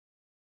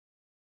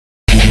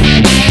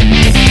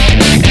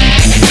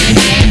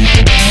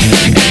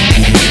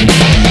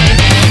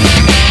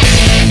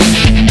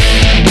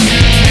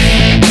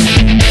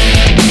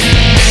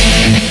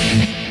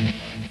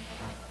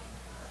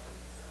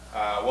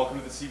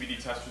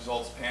CBD test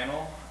results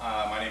panel.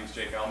 My name is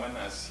Jake Ellman.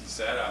 As he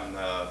said, I'm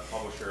the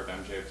publisher of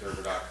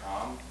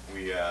MJObserver.com.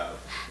 We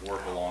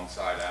work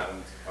alongside Adam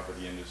to cover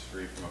the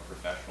industry from a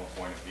professional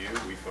point of view.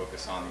 We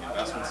focus on the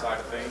investment side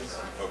of things.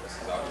 He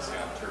focuses obviously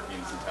on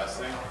terpenes and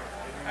testing.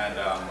 And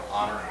I'm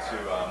honored to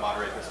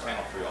moderate this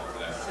panel for you all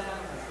today.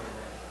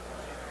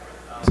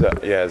 So,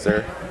 yeah, is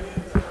there?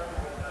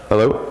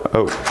 Hello?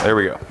 Oh, there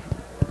we go.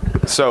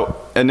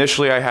 So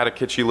initially I had a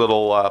kitschy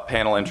little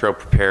panel intro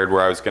prepared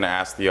where I was going to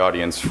ask the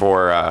audience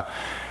for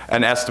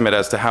an estimate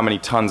as to how many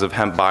tons of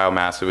hemp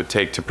biomass it would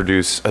take to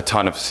produce a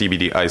ton of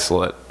CBD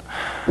isolate.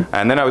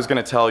 And then I was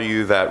going to tell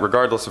you that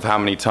regardless of how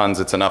many tons,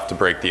 it's enough to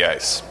break the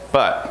ice.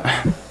 But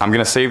I'm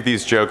going to save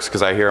these jokes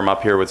because I hear I'm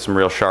up here with some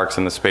real sharks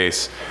in the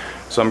space.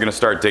 So I'm going to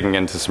start digging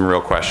into some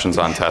real questions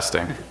on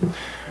testing.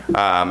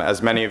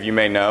 As many of you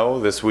may know,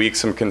 this week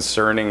some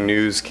concerning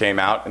news came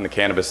out in the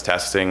cannabis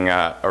testing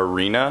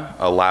arena.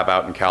 A lab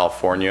out in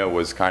California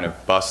was kind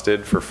of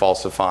busted for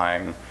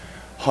falsifying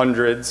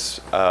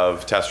hundreds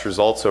of test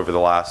results over the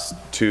last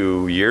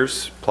 2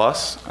 years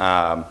plus.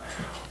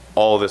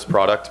 All of this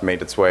product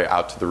made its way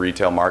out to the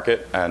retail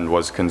market and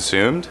was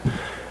consumed.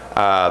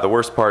 The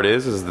worst part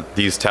is that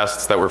these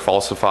tests that were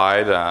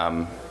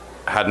falsified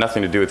had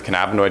nothing to do with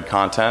cannabinoid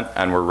content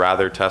and were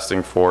rather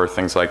testing for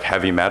things like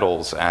heavy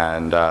metals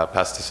and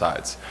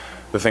pesticides,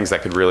 the things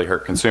that could really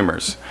hurt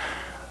consumers.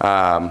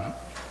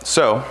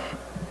 So,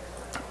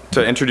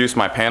 to introduce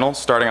my panel,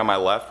 starting on my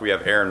left, we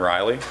have Aaron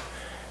Riley.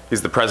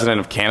 He's the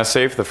president of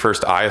CannaSafe, the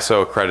first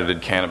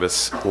ISO-accredited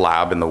cannabis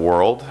lab in the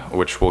world,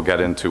 which we'll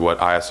get into what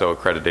ISO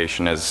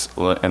accreditation is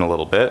in a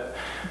little bit.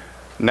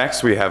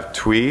 Next, we have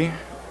Thuy,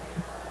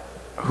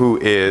 who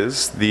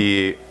is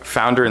the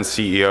founder and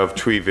CEO of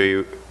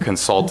Thuy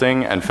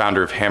Consulting and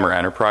founder of Hammer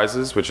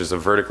Enterprises, which is a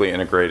vertically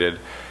integrated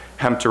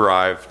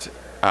hemp-derived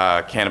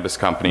cannabis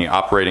company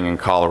operating in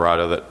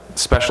Colorado that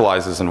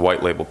specializes in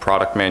white label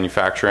product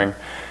manufacturing.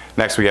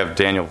 Next, we have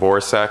Daniel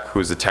Voracek,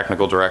 who is the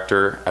technical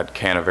director at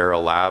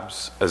Canavera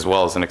Labs, as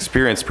well as an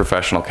experienced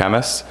professional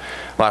chemist.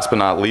 Last but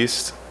not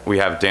least, we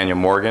have Daniel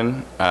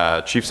Morgan,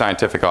 chief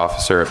scientific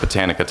officer at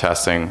Botanica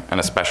Testing and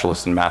a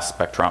specialist in mass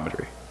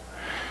spectrometry.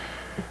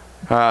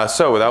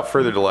 So without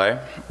further delay,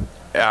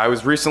 I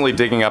was recently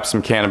digging up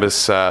some cannabis,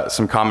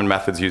 some common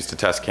methods used to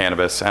test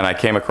cannabis, and I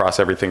came across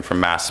everything from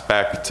mass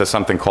spec to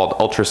something called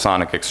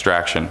ultrasonic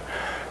extraction.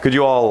 Could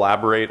you all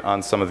elaborate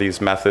on some of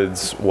these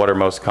methods, what are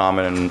most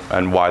common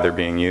and why they're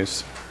being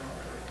used?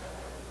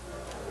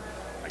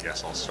 I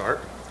guess I'll start.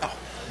 Oh,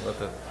 let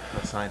the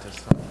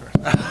scientists talk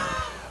first.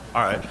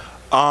 All right.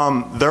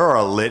 There are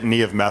a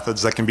litany of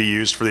methods that can be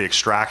used for the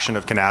extraction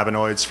of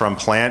cannabinoids from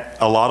plant.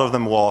 A lot of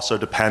them will also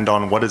depend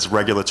on what is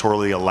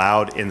regulatorily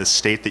allowed in the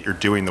state that you're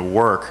doing the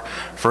work.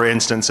 For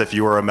instance, if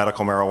you are a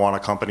medical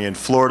marijuana company in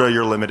Florida,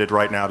 you're limited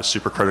right now to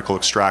supercritical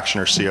extraction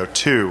or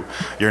CO2.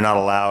 You're not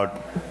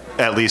allowed,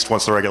 at least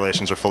once the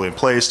regulations are fully in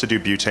place, to do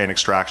butane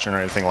extraction or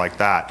anything like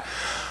that.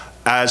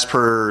 As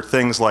per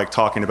things like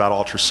talking about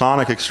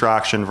ultrasonic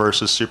extraction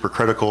versus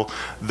supercritical,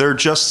 they're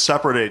just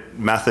separate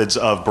methods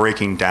of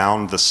breaking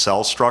down the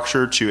cell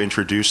structure to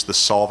introduce the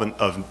solvent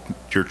of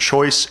your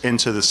choice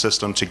into the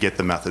system to get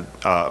the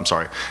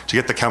to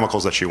get the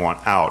chemicals that you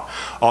want out.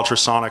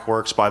 Ultrasonic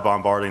works by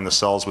bombarding the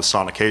cells with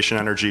sonication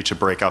energy to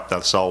break up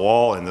that cell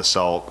wall and the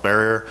cell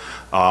barrier.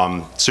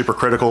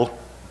 Supercritical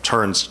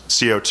turns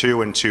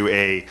CO2 into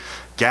a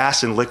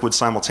gas and liquid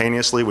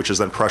simultaneously, which is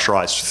then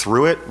pressurized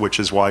through it, which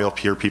is why you'll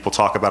hear people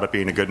talk about it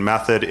being a good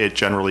method. It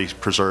generally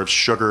preserves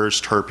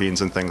sugars,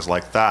 terpenes, and things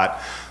like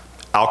that.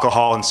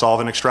 Alcohol and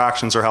solvent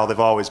extractions are how they've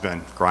always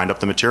been. Grind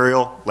up the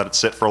material, let it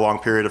sit for a long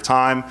period of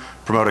time,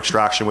 promote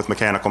extraction with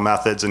mechanical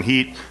methods and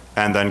heat,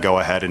 and then go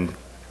ahead and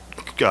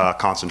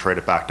concentrate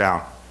it back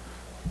down.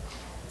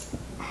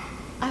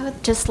 I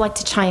would just like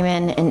to chime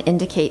in and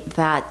indicate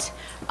that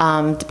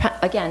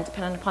again,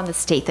 depending upon the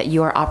state that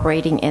you are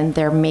operating in,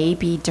 there may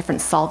be different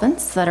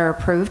solvents that are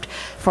approved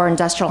for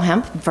industrial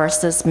hemp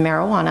versus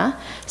marijuana.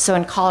 So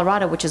in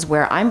Colorado, which is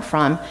where I'm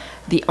from,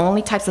 the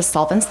only types of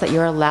solvents that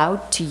you're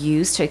allowed to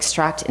use to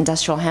extract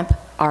industrial hemp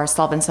are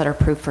solvents that are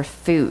approved for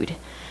food.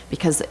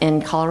 Because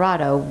in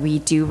Colorado, we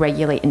do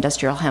regulate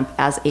industrial hemp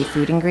as a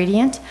food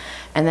ingredient.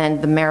 And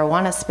then the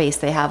marijuana space,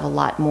 they have a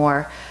lot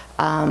more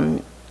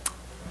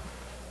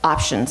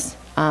options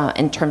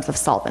in terms of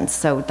solvents.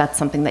 So that's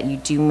something that you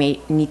do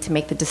need to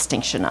make the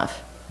distinction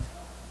of.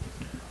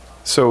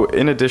 So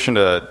in addition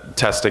to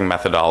testing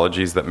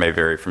methodologies that may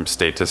vary from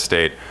state to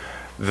state,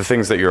 the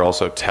things that you're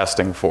also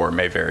testing for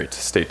may vary to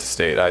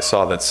state. I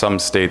saw that some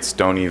states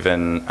don't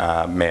even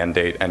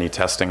mandate any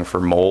testing for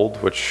mold,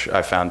 which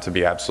I found to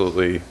be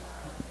absolutely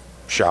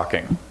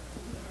shocking.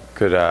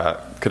 Could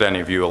any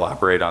of you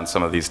elaborate on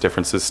some of these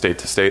differences state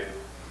to state?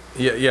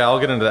 Yeah, I'll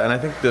get into that. And I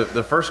think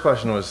the first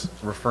question was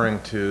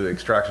referring to the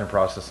extraction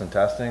process and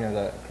testing. Is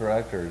that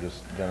correct, or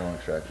just general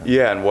extraction?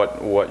 Yeah, and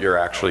what you're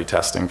actually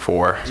testing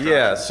for.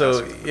 Yeah, so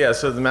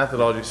the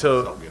methodology.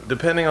 So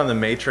depending on the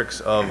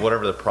matrix of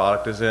whatever the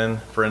product is in,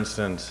 for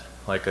instance,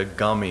 like a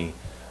gummy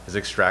is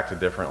extracted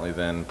differently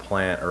than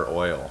plant or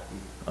oil.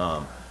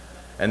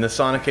 And the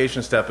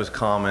sonication step is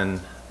common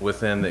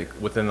within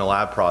the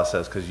lab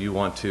process because you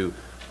want to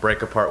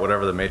break apart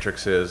whatever the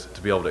matrix is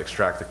to be able to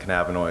extract the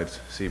cannabinoids,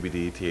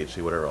 CBD,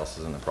 THC, whatever else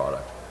is in the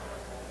product.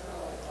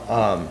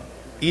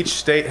 Each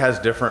state has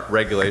different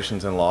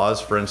regulations and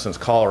laws. For instance,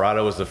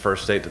 Colorado was the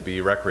first state to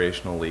be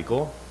recreational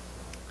legal.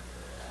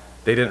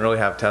 They didn't really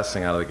have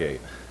testing out of the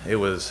gate. It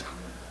was,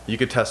 you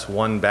could test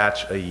one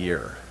batch a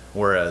year,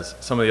 whereas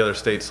some of the other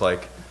states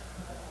like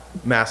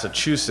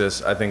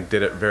Massachusetts, I think,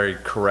 did it very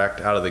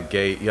correct out of the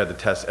gate. You had to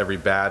test every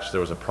batch.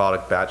 There was a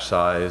product batch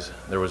size.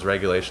 There was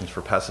regulations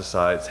for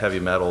pesticides,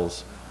 heavy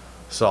metals,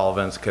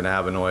 solvents,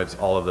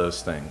 cannabinoids, all of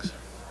those things.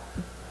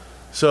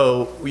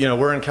 So,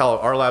 we're in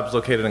our lab's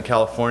located in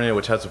California,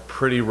 which has a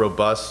pretty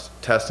robust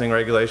testing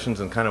regulations,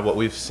 and kind of what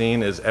we've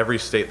seen is every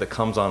state that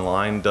comes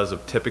online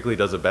typically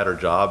does a better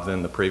job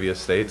than the previous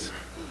states.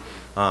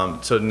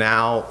 So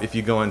now, if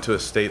you go into a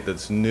state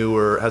that's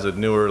newer, has a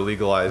newer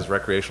legalized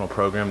recreational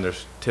program,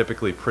 there's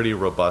typically pretty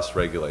robust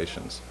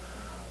regulations.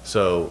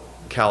 So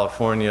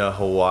California,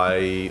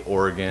 Hawaii,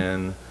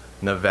 Oregon,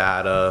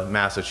 Nevada,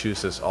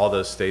 Massachusetts, all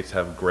those states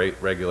have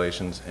great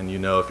regulations, and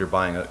if you're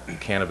buying a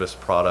cannabis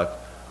product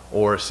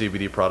or a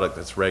CBD product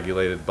that's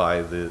regulated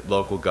by the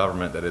local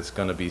government, that it's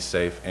going to be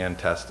safe and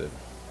tested.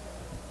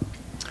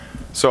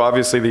 So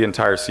obviously the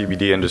entire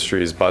CBD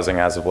industry is buzzing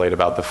as of late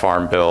about the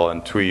Farm Bill,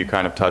 and Tui, you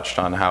kind of touched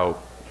on how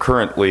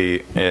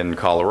currently in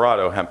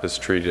Colorado hemp is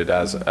treated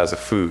as a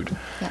food.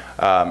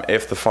 Yeah.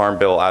 If the Farm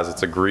Bill, as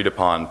it's agreed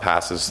upon,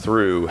 passes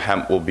through,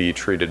 hemp will be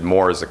treated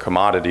more as a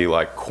commodity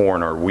like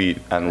corn or wheat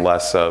and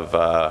less of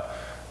a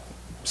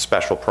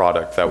special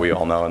product that we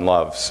all know and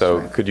love.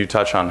 So could you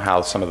touch on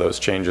how some of those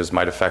changes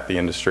might affect the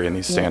industry and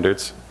these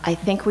standards? I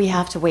think we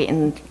have to wait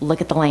and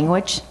look at the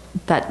language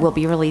that will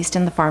be released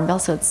in the Farm Bill.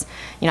 So it's,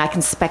 I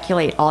can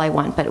speculate all I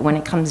want, but when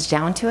it comes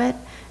down to it,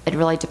 it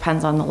really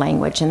depends on the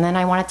language. And then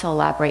I wanted to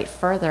elaborate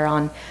further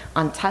on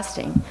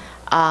testing.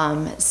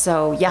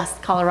 So yes,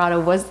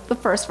 Colorado was the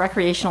first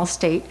recreational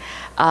state.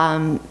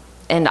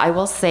 And I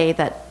will say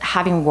that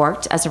having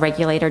worked as a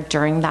regulator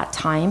during that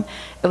time,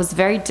 it was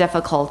very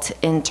difficult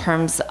in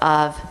terms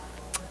of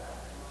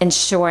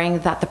ensuring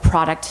that the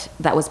product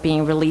that was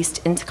being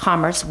released into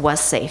commerce was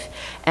safe.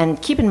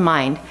 And keep in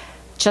mind,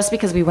 just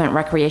because we went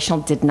recreational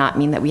did not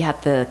mean that we had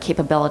the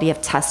capability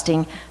of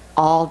testing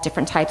all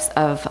different types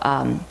of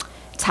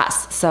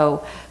tests.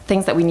 So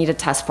things that we need to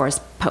test for is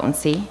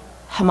potency,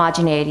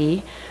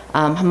 homogeneity.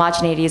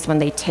 Homogeneity is when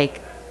they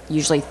take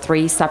usually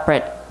 3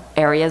 separate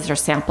areas or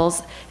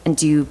samples and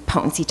do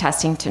potency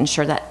testing to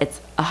ensure that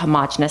it's a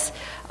homogeneous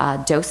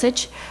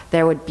dosage.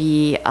 There would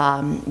be,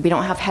 we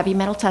don't have heavy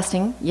metal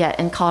testing yet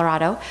in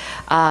Colorado.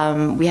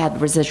 We had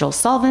residual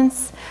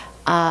solvents.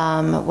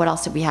 What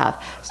else did we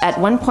have? At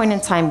one point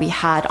in time, we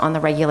had on the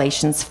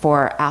regulations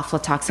for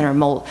aflatoxin or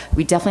mold.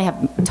 We definitely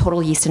have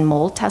total yeast and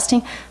mold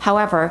testing.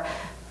 However,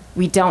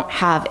 we don't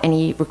have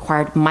any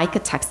required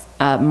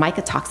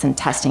mycotoxin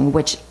testing,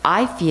 which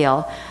I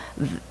feel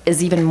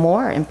is even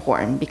more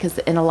important because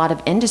in a lot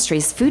of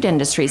industries, food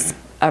industries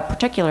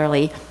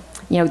particularly,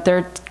 there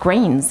are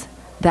grains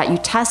that you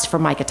test for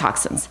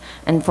mycotoxins.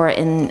 And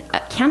in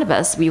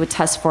cannabis, we would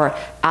test for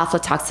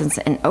aflatoxins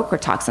and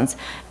ochratoxins.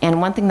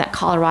 And one thing that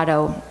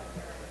Colorado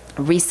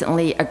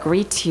recently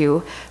agreed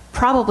to,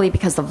 probably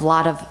because of a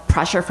lot of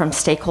pressure from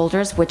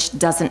stakeholders, which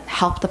doesn't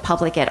help the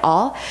public at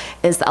all,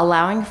 is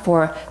allowing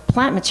for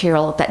plant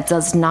material that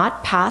does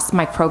not pass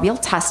microbial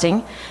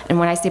testing. And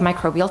when I say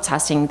microbial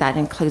testing, that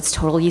includes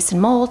total yeast and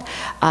mold,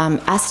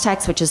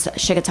 Aztecs, which is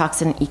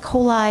Shigatoxin E.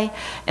 coli,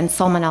 and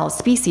Salmonella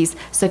species.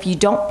 So if you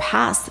don't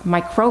pass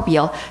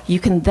microbial, you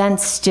can then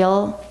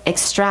still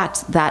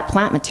extract that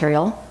plant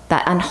material,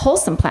 that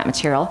unwholesome plant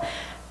material,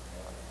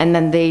 and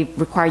then they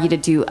require you to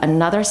do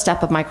another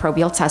step of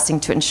microbial testing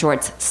to ensure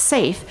it's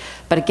safe.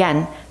 But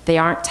again, they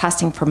aren't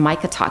testing for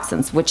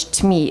mycotoxins, which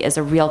to me is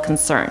a real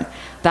concern.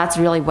 That's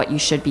really what you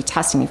should be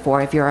testing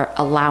for if you're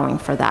allowing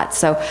for that.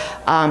 So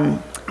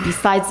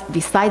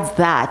besides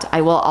that, I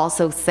will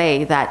also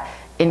say that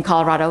in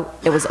Colorado,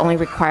 it was only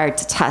required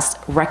to test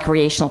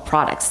recreational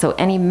products. So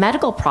any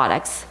medical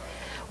products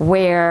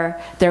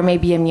where there may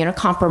be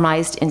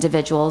immunocompromised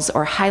individuals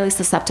or highly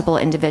susceptible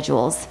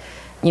individuals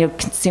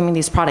consuming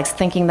these products,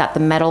 thinking that the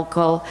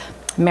medical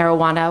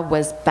marijuana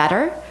was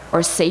better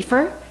or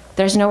safer,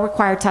 there's no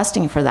required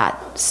testing for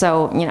that.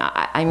 So,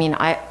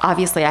 I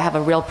obviously I have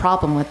a real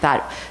problem with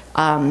that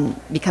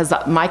because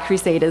my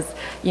crusade is,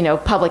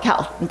 public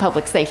health and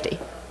public safety.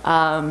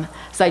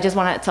 So I just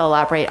wanted to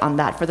elaborate on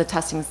that for the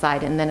testing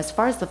side. And then as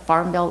far as the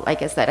Farm Bill,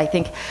 like I said, I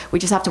think we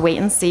just have to wait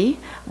and see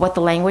what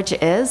the language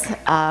is.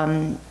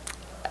 I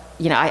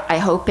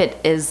hope it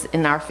is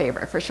in our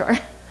favor for sure.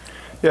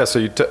 Yeah, so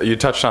you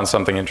touched on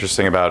something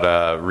interesting about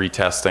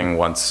retesting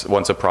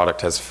once a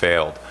product has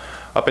failed.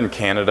 Up in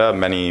Canada,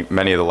 many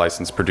of the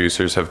licensed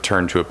producers have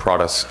turned to a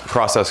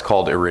process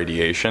called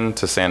irradiation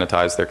to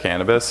sanitize their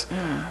cannabis.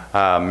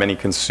 Many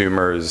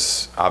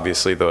consumers,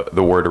 obviously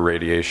the word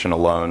irradiation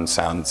alone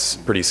sounds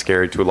pretty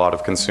scary to a lot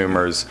of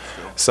consumers.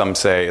 Some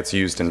say it's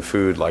used in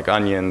food like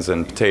onions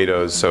and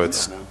potatoes, so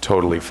it's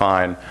totally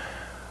fine.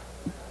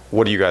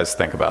 What do you guys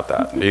think about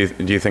that? Do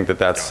you think that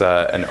that's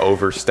an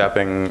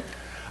overstepping?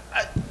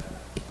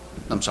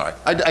 I'm sorry.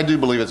 I do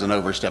believe it's an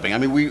overstepping. I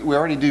mean, we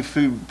already do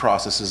food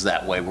processes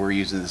that way. We're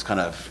using this kind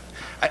of,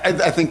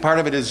 I think part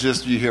of it is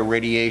just you hear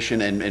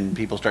radiation and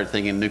people start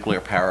thinking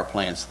nuclear power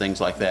plants, things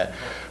like that.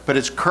 But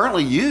it's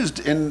currently used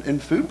in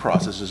food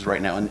processes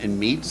right now, in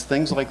meats,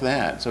 things like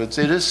that. So it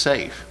is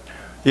safe.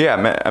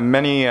 Yeah,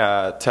 many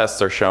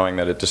tests are showing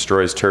that it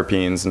destroys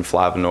terpenes and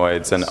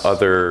flavonoids and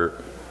other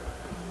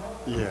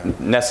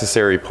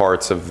necessary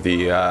parts of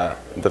the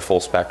full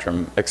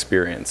spectrum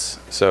experience.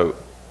 So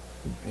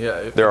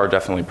Yeah, there are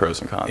definitely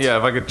pros and cons. Yeah,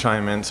 if I could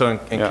chime in. So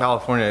in Yeah.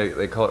 California,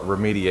 they call it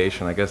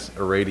remediation. I guess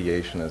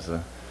irradiation is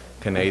a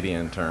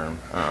Canadian term.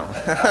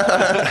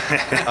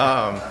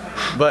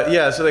 But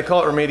yeah, so they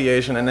call it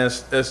remediation. And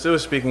as Stu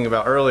was speaking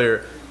about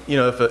earlier, you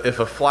know, if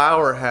a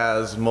flour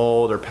has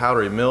mold or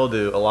powdery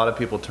mildew, a lot of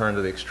people turn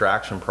to the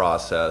extraction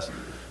process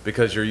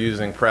because you're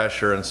using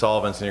pressure and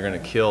solvents and you're going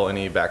to kill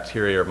any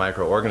bacteria or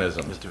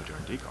microorganisms.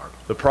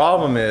 The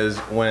problem is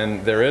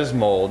when there is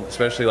mold,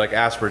 especially like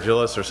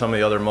aspergillus or some of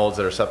the other molds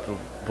that are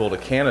susceptible to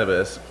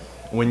cannabis,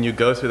 when you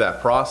go through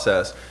that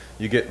process,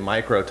 you get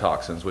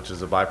microtoxins, which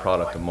is a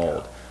byproduct of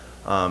mold.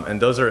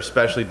 And those are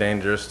especially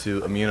dangerous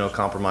to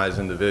immunocompromised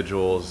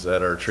individuals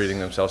that are treating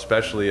themselves,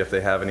 especially if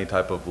they have any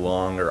type of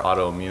lung or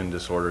autoimmune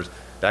disorders.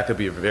 That could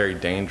be very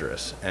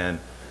dangerous. And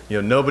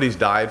you know, nobody's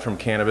died from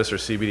cannabis or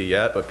CBD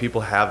yet, but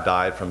people have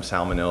died from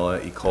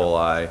salmonella, E.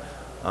 coli,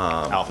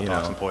 Alpha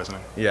toxin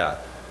poisoning. Yeah.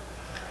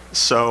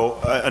 So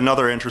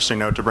another interesting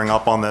note to bring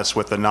up on this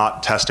with the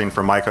not testing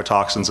for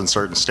mycotoxins in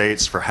certain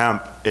states for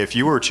hemp, if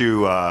you were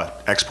to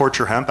export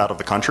your hemp out of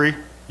the country,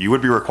 you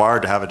would be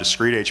required to have a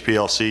discrete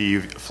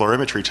HPLC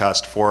fluorimetry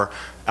test for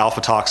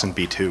alpha toxin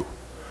B2.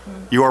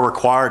 You are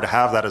required to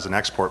have that as an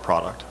export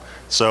product.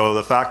 So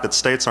the fact that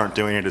states aren't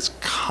doing it is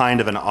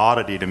kind of an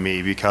oddity to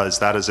me, because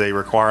that is a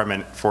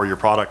requirement for your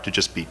product to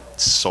just be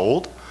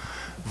sold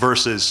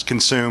versus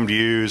consumed,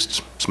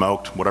 used,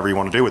 smoked, whatever you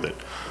want to do with it.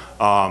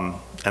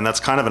 And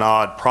that's kind of an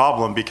odd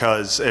problem,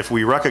 because if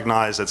we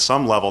recognize at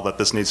some level that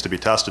this needs to be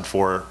tested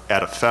for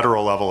at a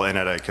federal level and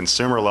at a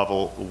consumer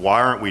level,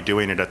 why aren't we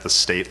doing it at the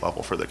state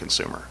level for the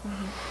consumer?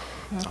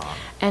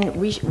 And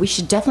we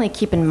should definitely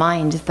keep in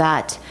mind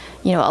that,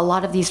 you know, a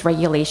lot of these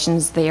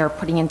regulations they are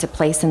putting into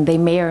place, and they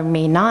may or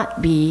may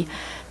not be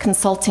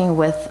consulting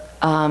with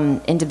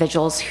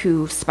individuals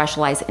who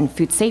specialize in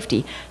food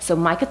safety. So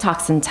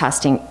mycotoxin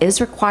testing is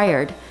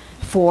required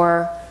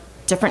for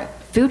different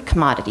food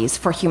commodities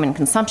for human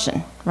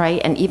consumption,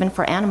 right? And even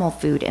for animal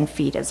food and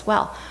feed as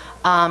well.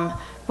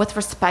 With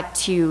respect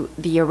to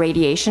the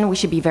irradiation, we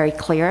should be very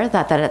clear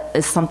that that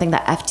is something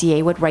that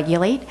FDA would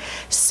regulate.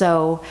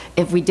 So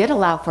if we did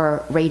allow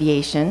for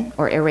radiation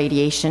or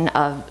irradiation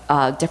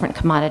of different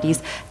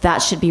commodities, that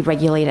should be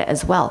regulated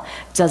as well.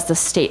 Does the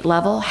state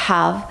level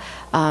have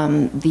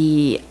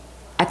the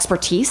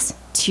expertise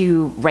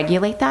to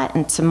regulate that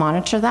and to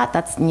monitor that?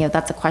 That's, you know,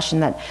 that's a question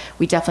that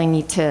we definitely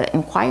need to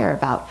inquire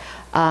about.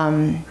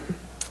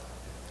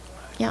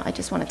 Yeah, I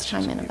just wanted to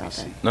chime in about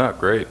that. No,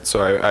 great.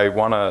 So I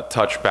want to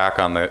touch back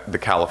on the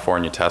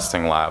California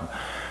testing lab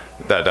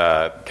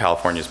that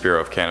California's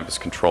Bureau of Cannabis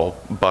Control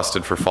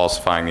busted for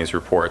falsifying these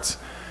reports.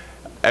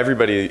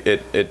 Everybody,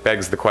 it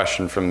begs the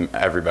question from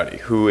everybody,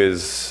 who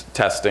is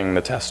testing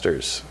the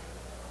testers?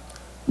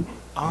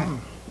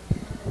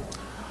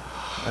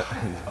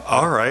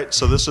 All right,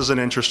 so this is an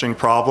interesting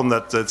problem.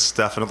 That's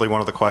definitely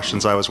one of the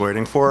questions I was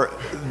waiting for.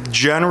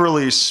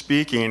 Generally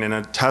speaking, in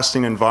a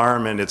testing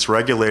environment, it's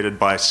regulated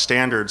by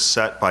standards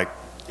set by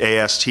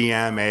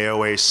ASTM,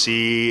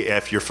 AOAC.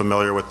 If you're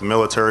familiar with the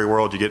military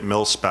world, you get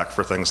mil-spec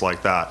for things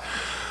like that.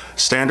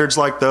 Standards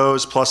like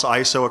those plus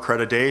ISO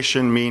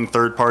accreditation mean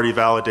third-party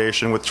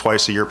validation with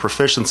twice-a-year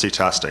proficiency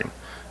testing.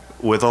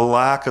 With a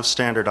lack of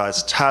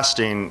standardized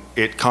testing,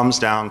 it comes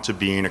down to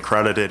being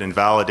accredited and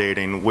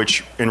validating,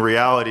 which in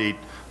reality,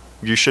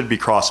 you should be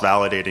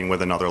cross-validating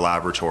with another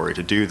laboratory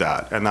to do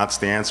that. And that's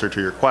the answer to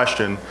your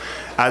question.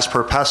 As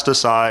per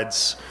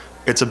pesticides,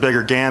 it's a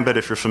bigger gambit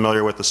if you're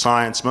familiar with the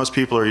science. Most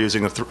people are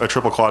using a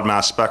triple quad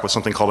mass spec with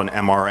something called an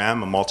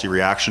MRM, a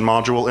multi-reaction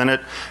module in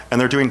it,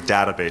 and they're doing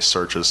database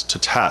searches to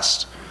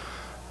test.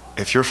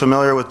 If you're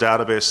familiar with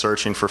database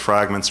searching for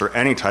fragments or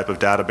any type of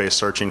database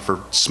searching for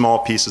small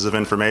pieces of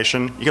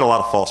information, you get a lot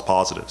of false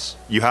positives.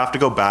 You have to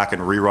go back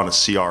and rerun a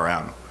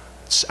CRM.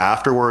 It's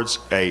afterwards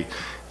a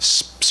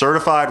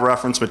certified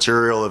reference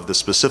material of the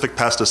specific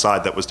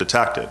pesticide that was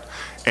detected,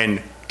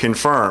 and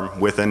confirm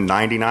within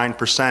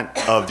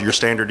 99% of your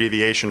standard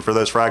deviation for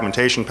those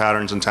fragmentation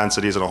patterns,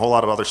 intensities, and a whole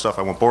lot of other stuff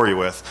I won't bore you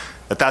with,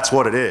 that that's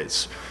what it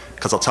is.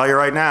 Because I'll tell you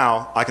right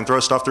now, I can throw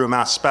stuff through a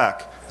mass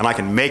spec and I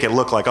can make it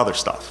look like other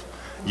stuff.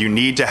 You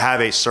need to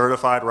have a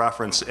certified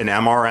reference. An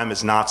MRM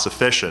is not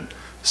sufficient.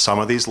 Some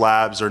of these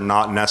labs are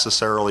not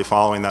necessarily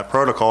following that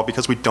protocol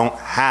because we don't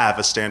have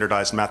a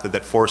standardized method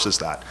that forces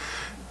that.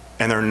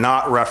 And they're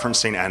not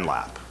referencing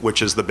NLAB,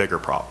 which is the bigger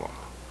problem,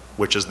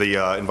 which is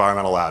the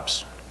environmental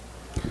labs.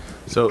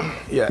 So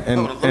yeah,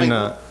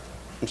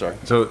 I'm sorry.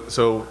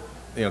 So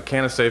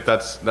CannaSafe,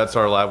 that's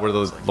our lab. We're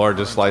the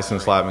largest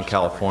licensed lab in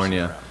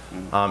California.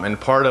 And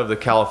part of the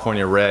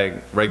California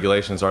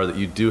regulations are that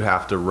you do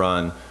have to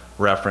run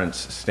reference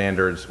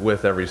standards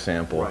with every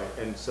sample. Right,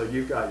 and so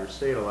you've got your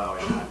state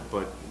allowing that,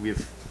 but we have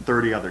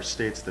 30 other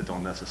states that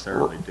don't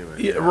necessarily do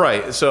it. Yeah,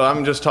 right. So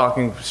I'm just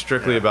talking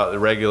strictly about the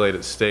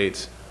regulated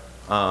states.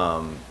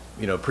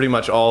 Pretty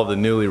much all of the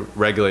newly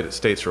regulated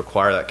states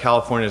require that.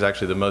 California is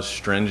actually the most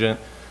stringent.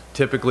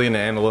 Typically in the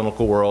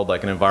analytical world,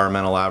 like an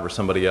environmental lab or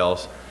somebody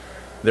else,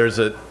 there's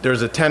a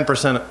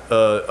 10%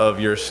 of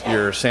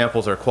your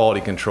samples are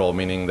quality control,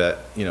 meaning that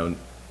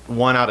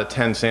 1 out of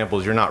 10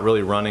 samples, you're not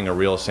really running a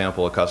real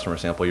sample, a customer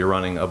sample. You're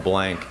running a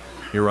blank.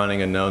 You're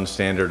running a known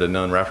standard, a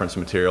known reference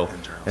material.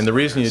 And the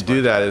reason you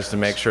do that is to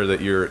make sure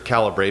that your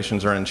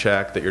calibrations are in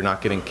check, that you're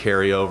not getting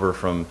carryover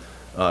from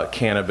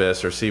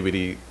cannabis or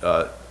CBD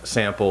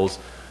samples.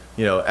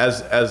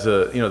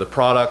 The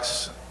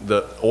products,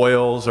 the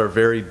oils are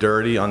very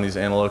dirty on these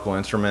analytical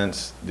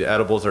instruments. The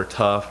edibles are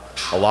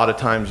tough. A lot of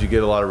times you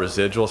get a lot of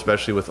residual,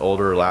 especially with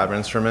older lab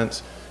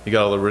instruments. You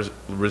got a little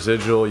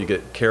residual, you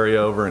get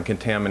carryover and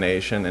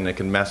contamination, and it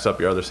can mess up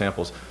your other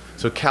samples.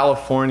 So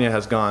California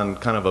has gone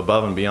kind of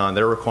above and beyond.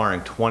 They're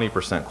requiring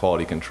 20%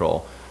 quality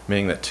control,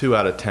 meaning that 2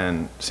 out of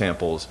 10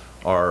 samples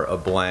are a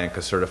blank,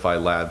 a certified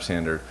lab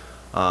standard.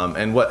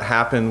 And what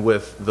happened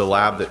with the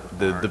lab, that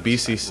the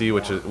BCC,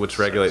 which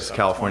regulates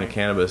California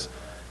cannabis,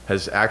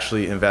 has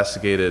actually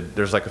investigated.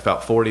 There's like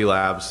about 40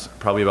 labs,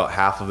 probably about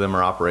half of them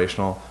are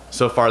operational.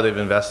 So far they've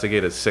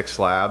investigated 6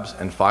 labs,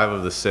 and 5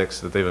 of the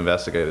 6 that they've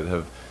investigated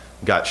have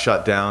got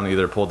shut down,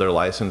 either pulled their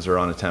license or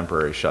on a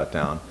temporary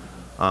shutdown.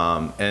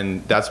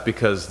 And that's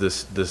because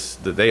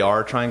that they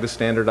are trying to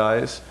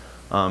standardize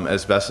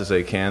as best as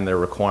they can. They're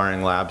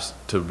requiring labs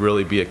to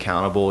really be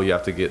accountable. You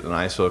have to get an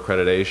ISO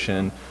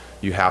accreditation.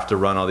 You have to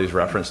run all these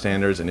reference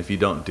standards, and if you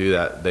don't do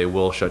that, they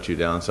will shut you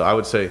down. So I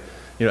would say,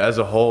 as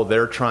a whole,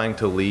 they're trying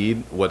to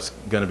lead what's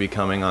going to be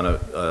coming on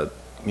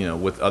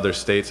with other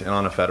states and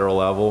on a federal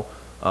level,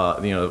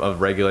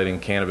 of regulating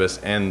cannabis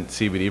and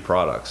CBD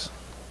products.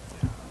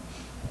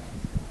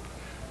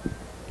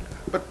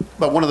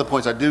 But one of the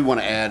points I do want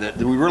to add that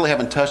we really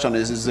haven't touched on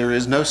is there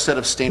is no set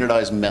of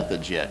standardized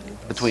methods yet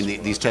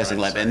between these testing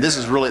labs. And this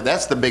is really,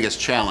 that's the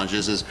biggest challenge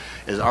is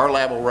our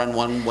lab will run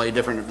one way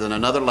different than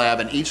another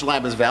lab, and each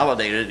lab is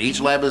validated, each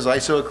lab is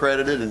ISO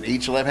accredited, and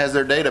each lab has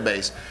their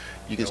database.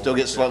 You can still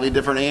get slightly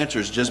different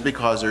answers just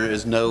because there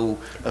is no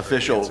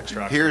official,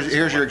 here's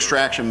your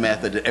extraction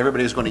method that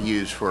everybody's going to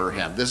use for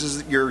hemp. This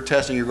is your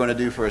testing you're going to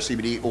do for a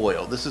CBD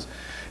oil. This is,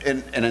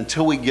 and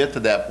until we get to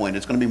that point,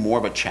 it's going to be more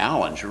of a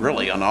challenge,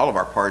 really, on all of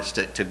our parts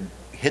to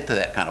hit to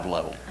that kind of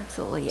level.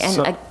 Absolutely.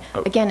 And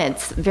again,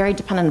 it's very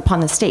dependent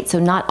upon the state. So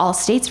not all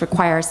states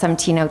require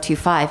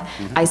 17025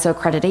 ISO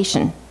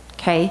accreditation.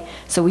 Okay,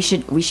 so we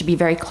should be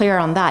very clear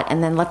on that.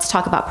 And then let's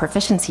talk about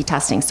proficiency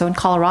testing. So in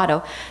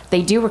Colorado,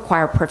 they do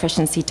require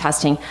proficiency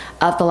testing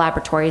of the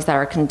laboratories that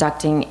are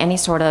conducting any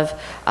sort of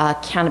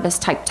cannabis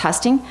type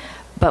testing.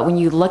 But when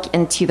you look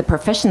into the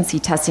proficiency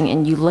testing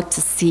and you look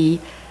to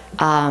see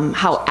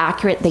how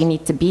accurate they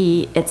need to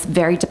be, it's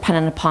very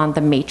dependent upon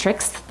the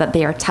matrix that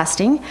they are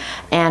testing.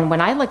 And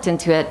when I looked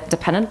into it,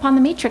 dependent upon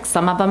the matrix,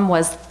 some of them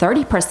was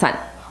 30%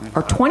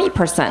 or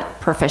 20%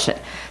 proficient.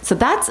 So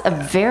that's a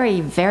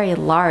very, very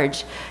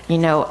large,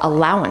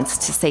 allowance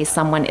to say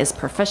someone is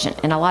proficient.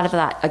 And a lot of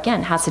that,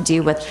 again, has to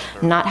do with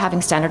not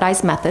having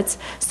standardized methods.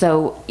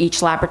 So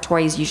each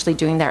laboratory is usually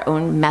doing their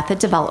own method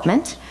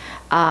development.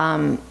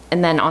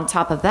 And then on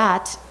top of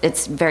that,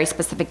 it's very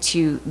specific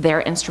to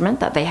their instrument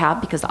that they have,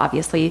 because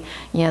obviously,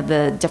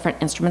 the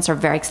different instruments are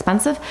very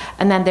expensive.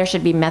 And then there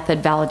should be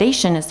method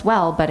validation as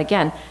well. But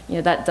again,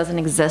 that doesn't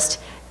exist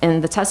in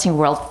the testing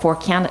world for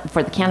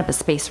the cannabis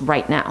space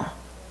right now.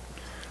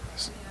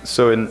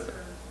 So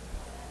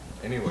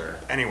Anywhere.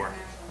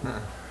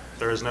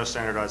 There is no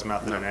standardized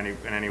method in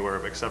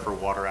anywhere except for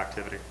water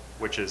activity,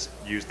 which is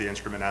use the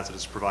instrument as it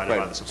is provided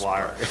by the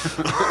supplier.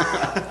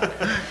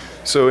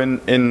 So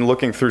in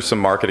looking through some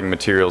marketing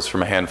materials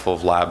from a handful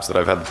of labs that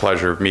I've had the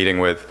pleasure of meeting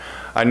with,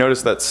 I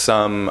noticed that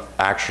some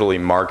actually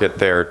market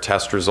their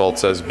test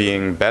results as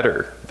being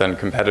better than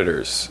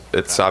competitors.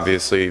 It's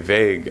obviously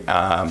vague.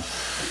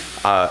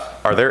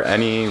 Are there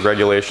any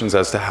regulations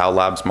as to how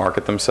labs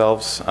market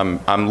themselves?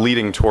 I'm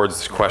leading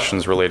towards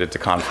questions related to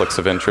conflicts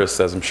of interest,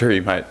 as I'm sure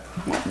you might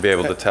be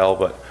able to tell,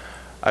 but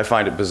I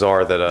find it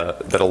bizarre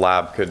that a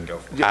lab could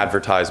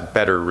advertise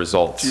better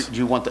results. Do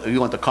you want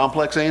the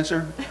complex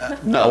answer?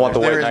 No, I want the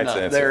white knight's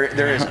answer.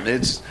 There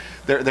isn't.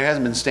 There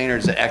hasn't been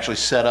standards that actually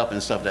set up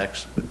and stuff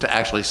to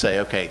actually say,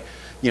 okay,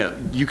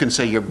 you can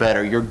say you're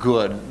better, you're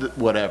good,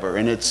 whatever,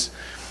 and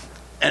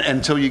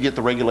until you get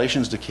the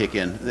regulations to kick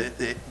in.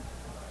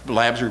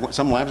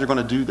 Some labs are going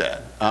to do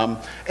that,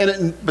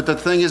 but the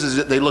thing is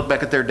that they look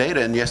back at their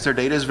data, and yes, their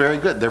data is very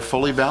good. They're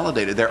fully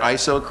validated. They're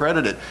ISO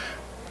accredited.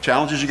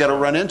 Challenges you got to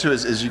run into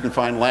is you can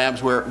find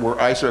labs where we're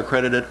ISO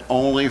accredited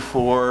only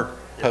for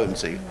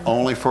potency,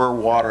 only for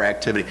water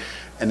activity,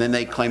 and then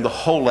they claim the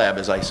whole lab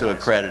is ISO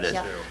accredited.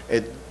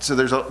 So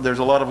there's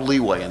a lot of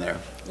leeway in there.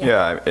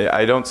 Yeah,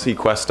 I don't see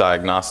Quest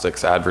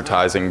Diagnostics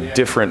advertising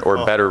different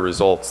or better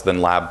results than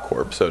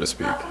LabCorp, so to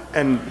speak.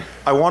 And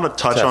I want to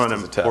touch Test on an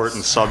is a test.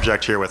 important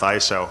subject here with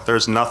ISO.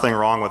 There's nothing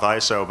wrong with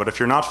ISO, but if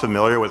you're not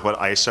familiar with what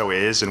ISO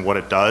is and what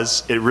it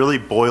does, it really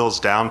boils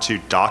down to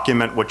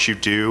document what you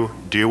do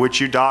what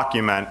you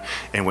document,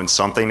 and when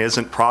something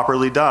isn't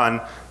properly done,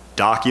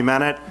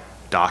 document it,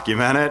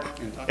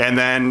 and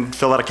then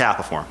fill out a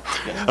CAPA form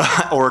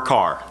or a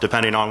car,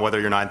 depending on whether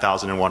you're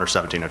 9001 or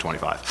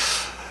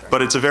 17025.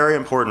 But it's a very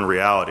important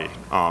reality.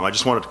 I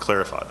just wanted to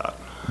clarify that.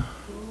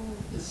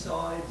 Who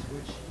decides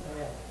which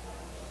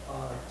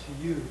lab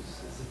to use?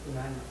 Is it the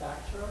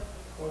manufacturer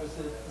or is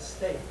it the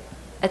state?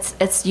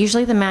 It's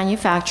usually the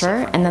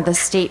manufacturer, and then the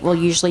state will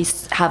usually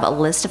have a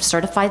list of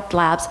certified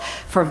labs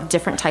for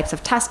different types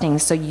of testing.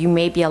 So you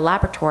may be a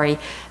laboratory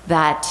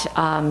that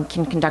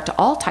can conduct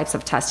all types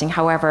of testing.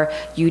 However,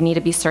 you need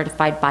to be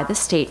certified by the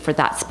state for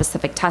that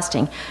specific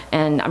testing.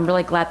 And I'm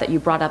really glad that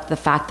you brought up the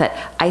fact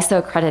that ISO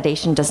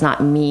accreditation does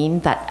not mean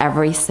that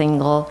every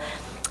single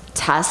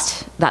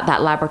test that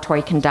that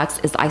laboratory conducts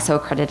is ISO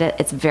accredited.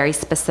 It's very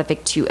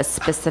specific to a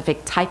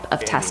specific type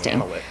of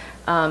testing.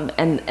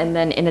 And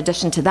then in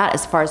addition to that,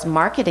 as far as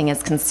marketing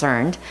is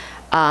concerned,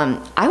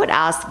 I would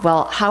ask,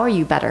 well, how are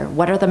you better?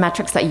 What are the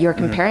metrics that you're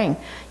comparing?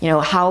 You know,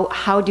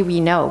 how do we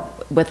know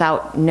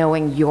without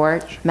knowing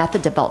your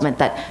method development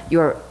that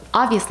you're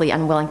obviously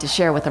unwilling to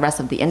share with the rest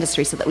of the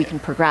industry so that we can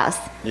progress,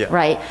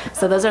 right?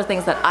 So those are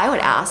things that I would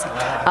ask.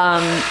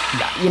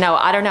 You know,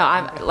 I don't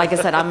know. Like I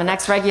said, I'm an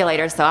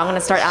ex-regulator, so I'm going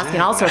to start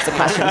asking all sorts of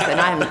questions, and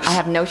I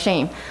have no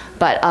shame.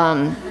 But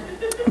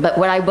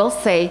what I will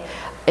say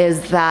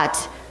is that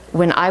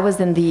when I was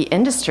in the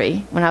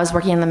industry, when I was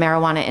working in the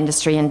marijuana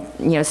industry and,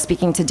 you know,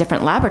 speaking to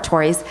different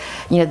laboratories,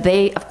 you know,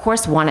 they of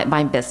course wanted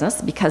my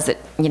business because it,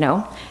 you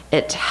know,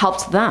 it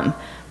helped them.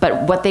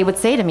 But what they would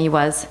say to me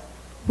was,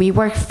 we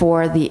work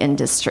for the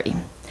industry.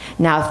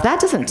 Now, if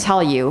that doesn't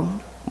tell you,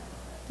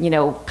 you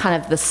know,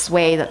 kind of the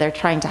sway that they're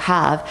trying to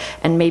have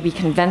and maybe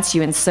convince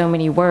you in so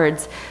many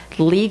words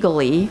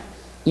legally,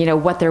 you know,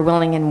 what they're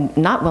willing and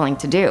not willing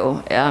to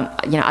do, you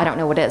know, I don't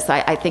know what it is.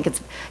 I think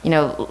it's, you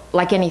know,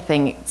 like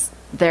anything,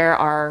 there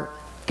are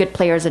good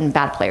players and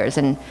bad players.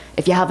 And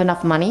if you have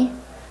enough money,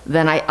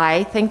 then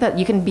I think that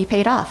you can be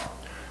paid off.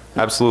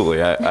 Absolutely.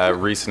 A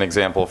recent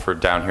example for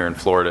down here in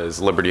Florida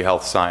is Liberty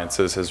Health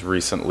Sciences has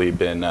recently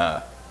been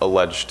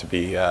alleged to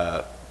be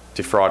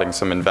defrauding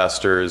some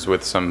investors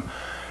with some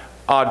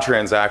odd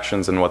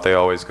transactions, and what they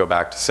always go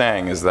back to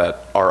saying is that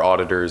our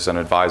auditors and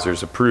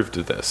advisors approved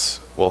of this.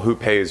 Well, who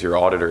pays your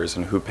auditors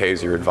and who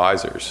pays your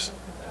advisors?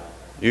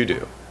 You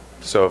do.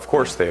 So of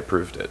course they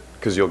approved it,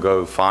 because you'll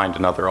go find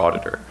another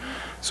auditor.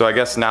 So I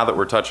guess now that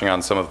we're touching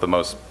on some of the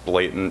most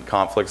blatant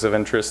conflicts of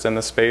interest in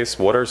the space,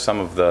 what are some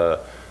of the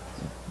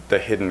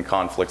hidden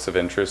conflicts of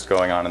interest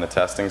going on in the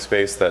testing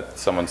space that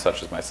someone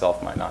such as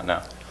myself might not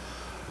know?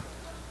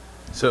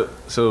 So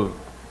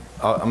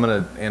I'm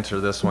going to answer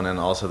this one and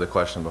also the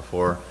question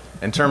before.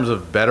 In terms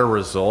of better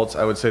results,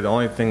 I would say the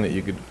only thing that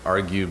you could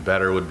argue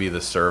better would be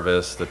the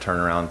service, the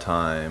turnaround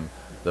time,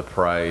 the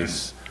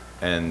price,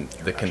 and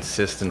the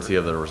consistency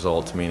of the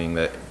results, meaning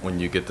that when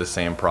you get the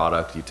same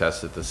product, you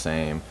test it the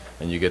same,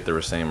 and you get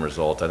the same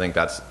result. I think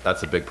that's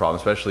a big problem,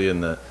 especially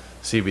in the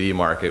CBD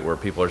market where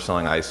people are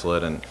selling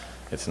isolate and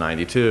it's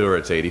 92 or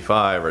it's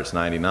 85 or it's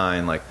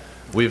 99. Like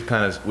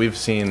we've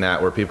seen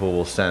that where people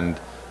will send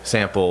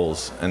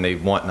samples and they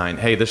want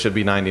hey, this should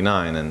be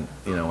 99, and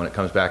you know when it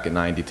comes back at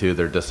 92,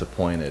 they're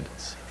disappointed.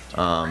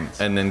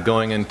 And then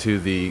going into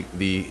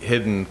the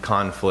hidden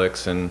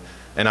conflicts, and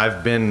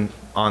I've been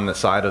on the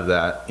side of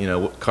that. You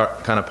know,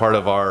 kind of part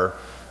of our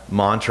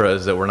mantra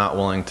is that we're not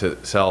willing to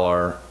sell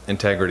our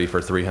integrity for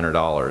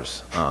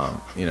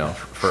 $300. You know,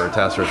 for a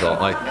test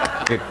result, like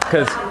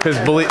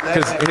because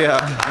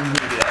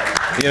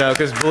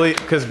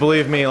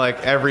believe me,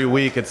 like every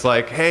week it's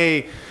like,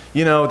 hey,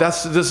 you know,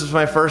 this is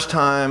my first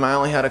time. I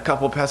only had a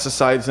couple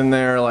pesticides in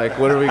there. Like,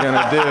 what are we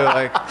gonna do?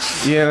 Like,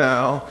 you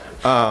know,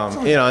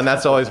 and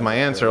that's always my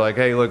answer. Like,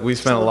 hey, look, we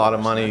spent a lot of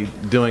money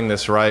doing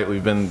this right.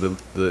 We've been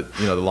the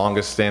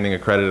longest standing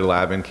accredited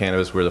lab in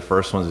cannabis. We're the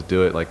first ones to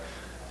do it. Like,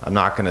 I'm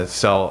not gonna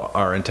sell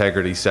our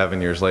integrity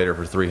 7 years later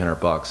for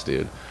 $300,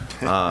 dude.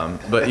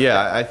 But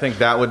yeah, I think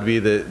that would be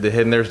the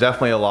hidden. There's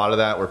definitely a lot of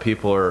that where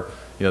people are,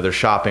 you know, they're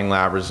shopping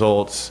lab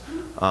results.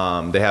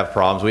 They have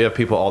problems. We have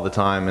people all the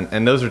time,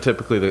 and those are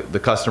typically the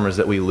customers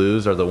that we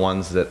lose are the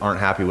ones that aren't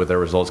happy with their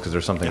results because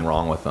there's something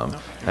wrong with them.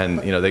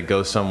 And you know, they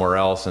go somewhere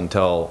else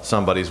until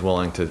somebody's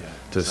willing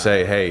to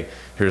say, hey,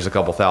 here's a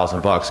couple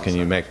 $1,000. Can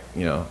you make,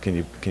 you know, can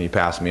you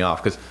pass me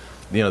off? Because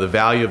you know, the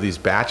value of these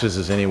batches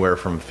is anywhere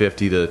from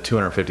 $50,000 to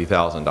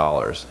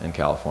 $250,000 in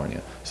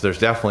California. So there's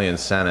definitely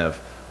incentive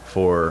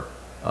for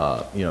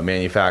you know,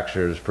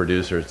 manufacturers,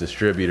 producers,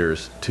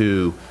 distributors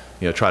to,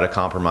 you know, try to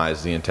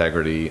compromise the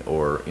integrity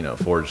or, you know,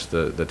 forge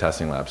the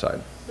testing lab side.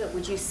 But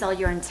would you sell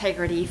your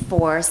integrity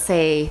for,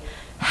 say,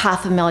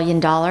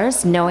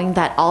 $500,000, knowing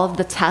that all of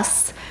the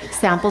tests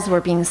samples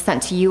were being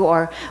sent to you,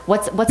 or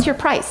what's your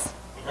price?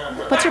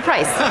 What's your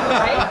price?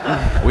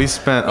 Right? We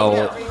spent a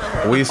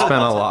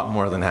lot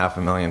more than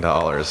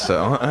 $500,000.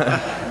 So,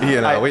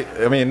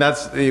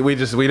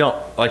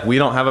 we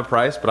don't have a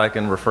price, but I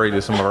can refer you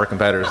to some of our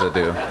competitors that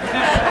do.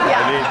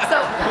 Yeah.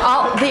 So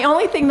the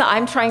only thing that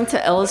I'm trying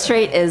to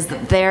illustrate is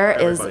there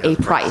is a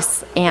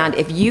price. And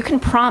if you can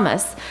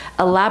promise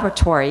a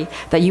laboratory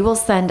that you will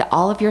send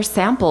all of your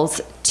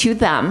samples to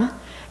them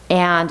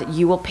and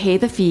you will pay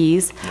the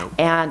fees,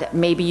 and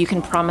maybe you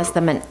can promise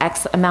them an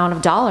X amount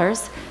of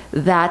dollars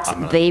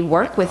that they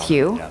work with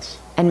you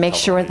and make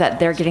sure that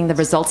they're getting the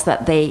results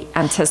that they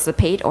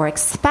anticipate or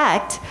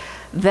expect,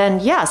 then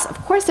yes, of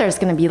course there's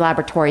going to be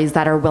laboratories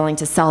that are willing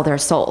to sell their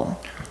soul.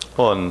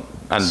 Well, and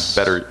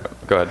better,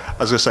 go ahead. I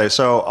was going to say,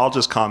 so I'll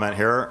just comment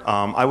here.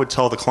 I would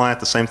tell the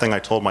client the same thing I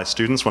told my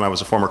students when I was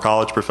a former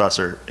college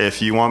professor.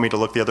 If you want me to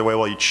look the other way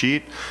while you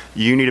cheat,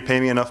 you need to pay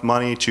me enough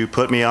money to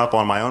put me up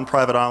on my own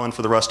private island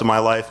for the rest of my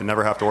life and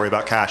never have to worry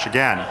about cash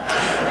again.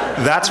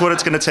 That's what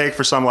it's going to take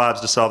for some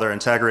labs to sell their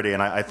integrity,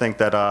 and I think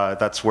that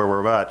that's where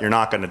we're at. You're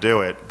not going to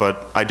do it,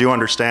 but I do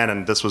understand,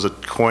 and this was a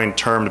coin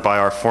termed by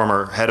our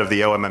former head of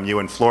the OMMU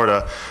in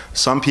Florida,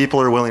 some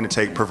people are willing to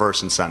take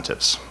perverse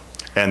incentives.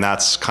 And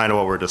that's kind of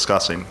what we're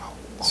discussing.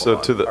 So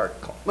to the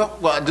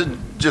Well,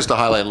 just to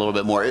highlight a little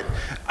bit more,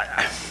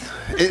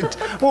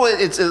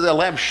 a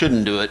lab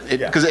shouldn't do it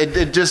because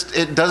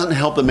it doesn't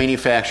help the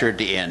manufacturer at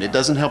the end. It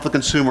doesn't help the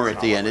consumer at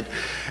the end,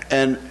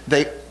 and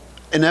they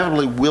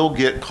inevitably will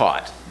get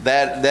caught.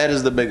 That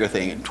is the bigger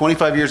thing.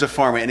 25 years of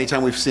pharma,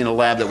 anytime we've seen a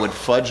lab that would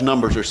fudge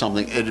numbers or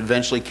something, it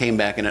eventually came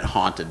back and it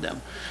haunted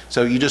them.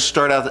 So you just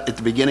start out at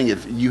the beginning.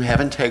 If you have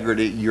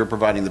integrity, you're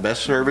providing the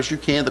best service you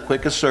can, the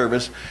quickest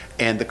service,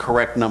 and the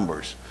correct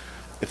numbers.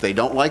 If they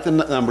don't like the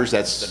numbers,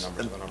 that's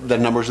the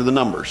numbers are the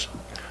numbers.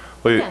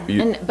 well,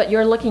 But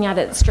you're looking at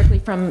it strictly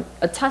from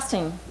a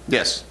testing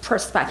Yes.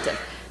 perspective.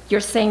 You're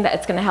saying that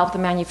it's going to help the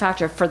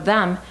manufacturer. For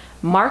them,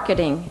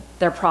 marketing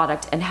their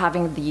product and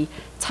having the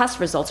test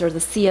results or the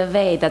C of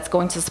A that's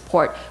going to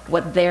support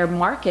what they're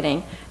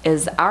marketing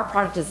is our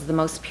product is the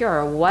most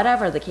pure, or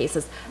whatever the case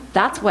is.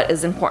 That's what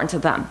is important to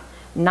them,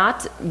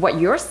 not what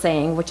you're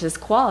saying, which is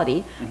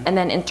quality. And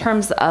then in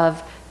terms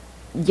of,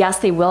 yes,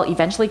 they will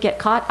eventually get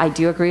caught. I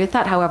do agree with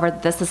that. However,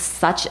 this is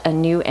such a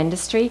new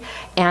industry,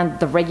 and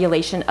the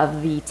regulation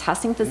of the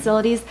testing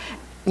facilities,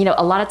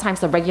 a lot of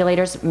times the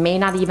regulators may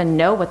not even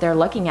know what they're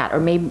looking at, or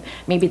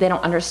maybe they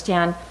don't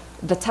understand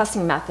the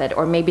testing method,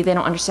 or maybe they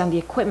don't understand the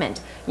equipment,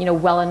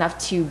 well enough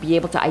to be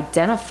able to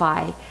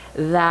identify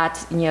that,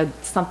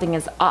 something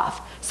is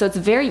off. So it's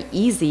very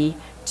easy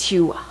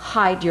to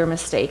hide your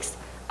mistakes.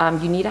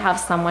 You need to have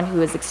someone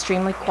who is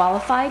extremely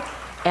qualified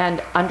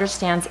and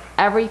understands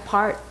every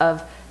part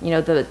of,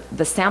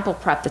 the sample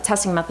prep, the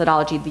testing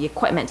methodology, the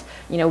equipment,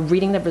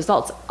 reading the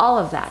results, all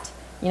of that,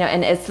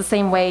 and it's the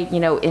same way,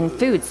 in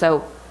food.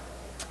 So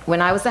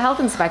when I was a health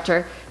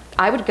inspector,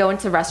 I would go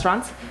into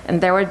restaurants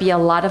and there would be a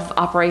lot of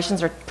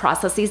operations or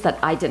processes that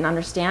I didn't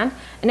understand.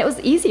 And it was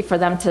easy for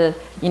them to,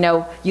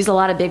 use a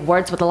lot of big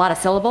words with a lot of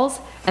syllables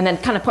and then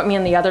kind of put me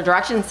in the other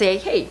direction and say,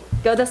 hey,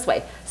 go this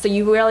way. So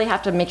you really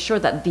have to make sure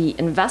that the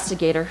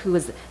investigator who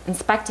is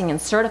inspecting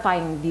and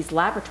certifying these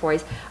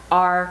laboratories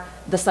are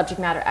the subject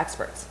matter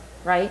experts,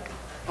 right?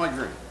 I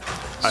agree.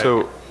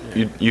 So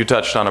you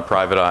touched on a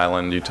private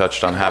island, you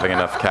touched on having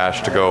enough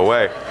cash to go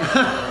away.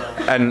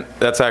 And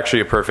that's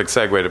actually a perfect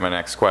segue to my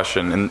next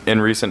question.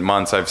 In recent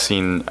months, I've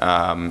seen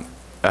a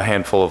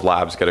handful of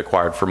labs get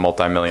acquired for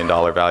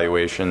multi-million-dollar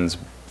valuations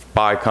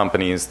by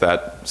companies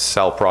that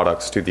sell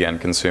products to the end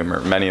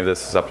consumer. Many of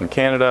this is up in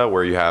Canada,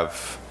 where you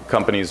have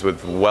companies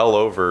with well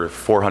over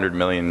 $400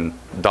 million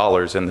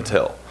in the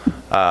till.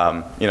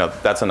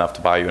 That's enough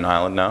to buy you an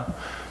island now.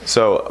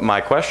 So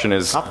my question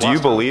is, do you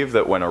believe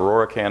that when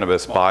Aurora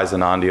Cannabis buys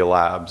Anandia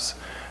Labs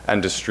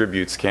and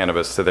distributes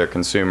cannabis to their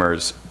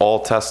consumers, all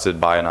tested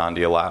by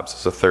Anandia Labs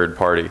as a third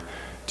party,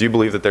 do you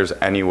believe that there's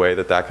any way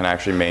that that can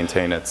actually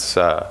maintain its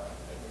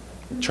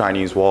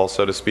Chinese wall,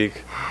 so to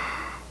speak?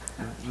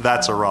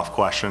 That's a rough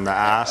question to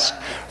ask.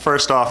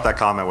 First off, that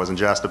comment wasn't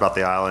just about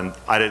the island.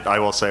 I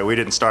will say we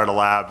didn't start a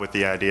lab with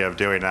the idea of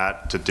doing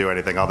that to do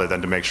anything other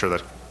than to make sure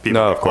that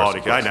people get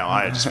quality. I know,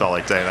 I just felt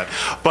like saying that.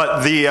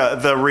 But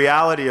the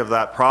reality of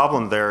that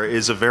problem there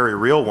is a very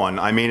real one.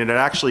 I mean, and it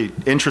actually,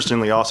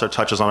 interestingly, also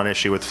touches on an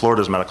issue with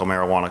Florida's medical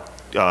marijuana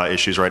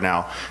issues right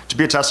now. To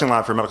be a testing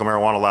lab for a medical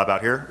marijuana lab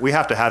out here, we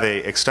have to have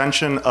a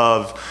extension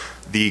of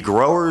the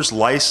grower's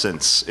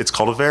license, it's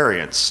called a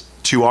variance,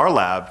 to our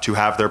lab to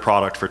have their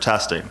product for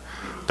testing.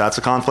 That's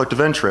a conflict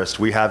of interest.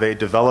 We have a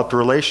developed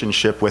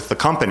relationship with the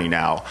company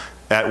now,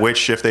 at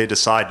which if they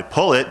decide to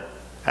pull it,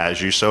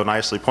 as you so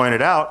nicely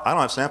pointed out, I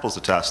don't have samples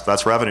to test.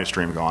 That's revenue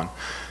stream gone.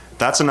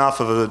 That's enough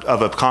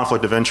of a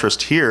conflict of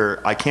interest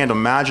here. I can't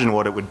imagine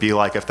what it would be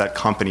like if that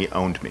company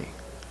owned me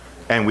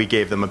and we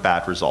gave them a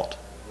bad result.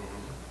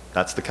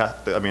 That's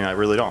I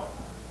really don't.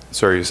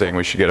 So are you saying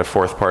we should get a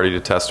fourth party to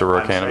test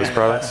Aurora Cannabis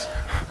products?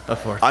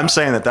 I'm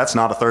saying that that's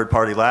not a third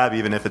party lab,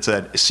 even if it's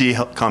a C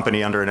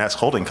company under an S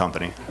holding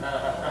company.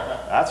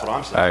 That's what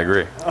I'm saying. I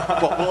agree.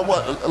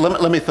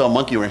 Let me throw a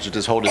monkey wrench at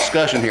this whole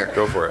discussion here.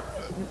 Go for it.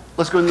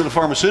 Let's go into the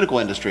pharmaceutical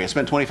industry. I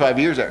spent 25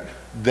 years there.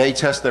 They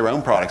test their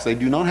own products. They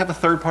do not have a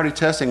third-party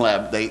testing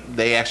lab.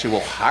 They actually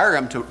will hire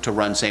them to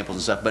run samples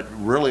and stuff, but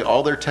really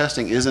all their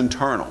testing is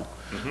internal.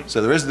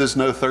 So there is this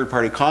no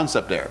third-party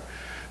concept there.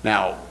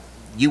 Now,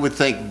 you would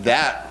think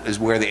that is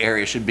where the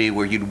area should be,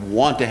 where you'd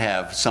want to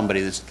have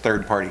somebody that's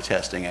third-party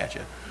testing at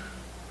you.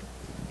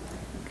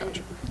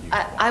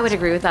 I would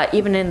agree with that.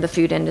 Even in the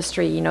food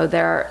industry, you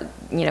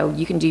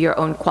can do your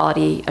own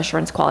quality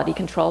assurance, quality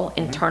control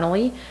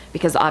internally,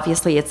 because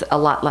obviously it's a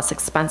lot less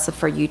expensive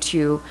for you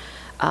to,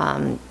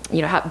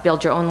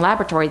 build your own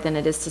laboratory than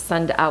it is to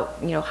send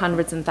out,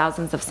 hundreds and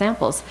thousands of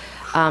samples.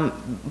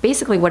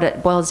 Basically, what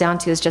it boils down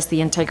to is just the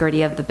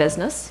integrity of the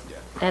business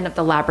and of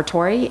the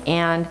laboratory,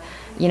 and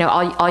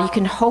all you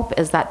can hope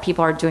is that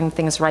people are doing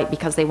things right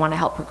because they want to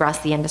help progress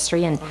the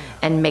industry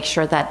and make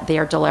sure that they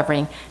are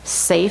delivering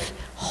safe,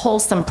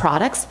 wholesome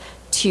products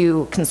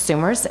to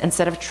consumers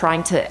instead of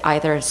trying to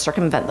either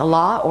circumvent the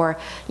law or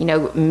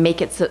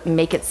make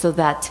it so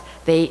that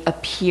they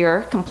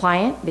appear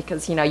compliant,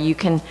 because you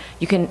can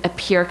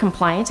appear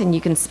compliant and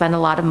you can spend a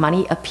lot of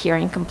money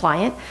appearing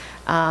compliant.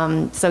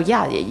 So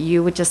yeah,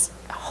 you would just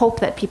hope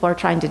that people are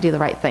trying to do the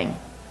right thing.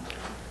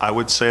 I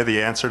would say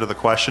the answer to the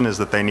question is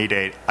that they need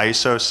a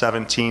ISO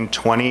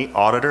 17020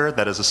 auditor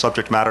that is a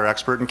subject matter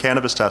expert in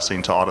cannabis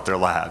testing to audit their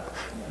lab.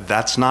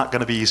 That's not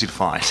going to be easy to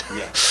find.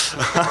 That's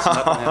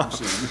not gonna happen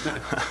soon.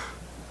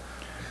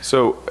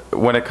 So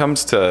when it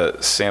comes to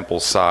sample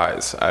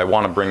size, I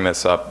want to bring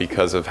this up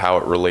because of how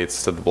it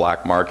relates to the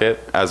black market.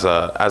 As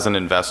an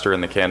investor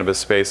in the cannabis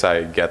space,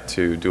 I get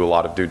to do a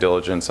lot of due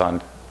diligence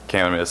on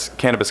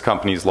cannabis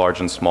companies, large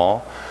and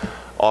small.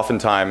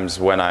 Oftentimes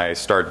when I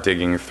start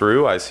digging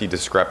through, I see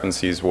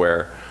discrepancies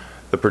where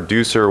the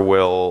producer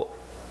will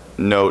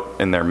note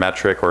in their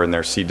metric or in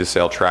their seed to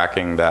sale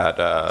tracking that,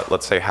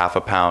 let's say, half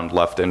a pound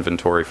left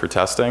inventory for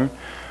testing,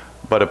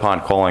 but upon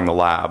calling the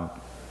lab,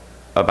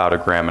 about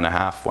 1.5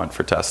 grams went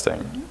for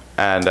testing.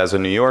 And as a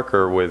New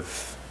Yorker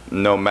with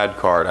no med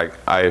card,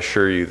 I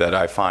assure you that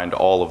I find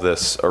all of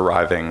this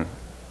arriving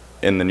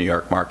in the New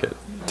York market,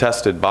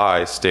 tested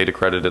by state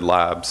accredited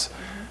labs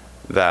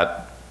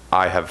that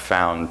I have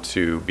found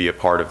to be a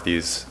part of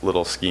these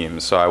little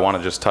schemes. So I want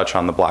to just touch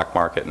on the black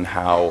market and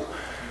how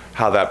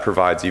that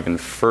provides even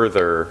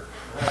further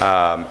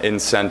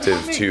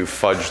incentive to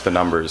fudge the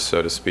numbers,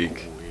 so to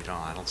speak.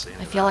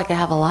 I feel like I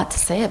have a lot to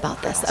say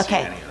about this.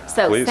 Okay,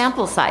 so Please.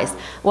 sample size.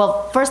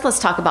 Well, first let's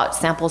talk about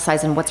sample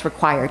size and what's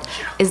required.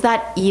 Is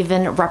that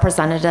even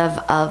representative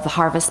of the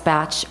harvest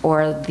batch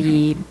or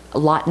the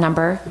lot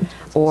number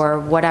or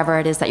whatever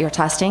it is that you're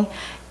testing?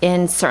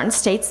 In certain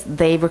states,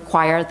 they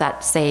require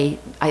that, say,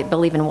 I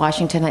believe in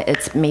Washington,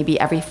 it's maybe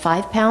every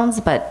 5 pounds,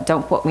 but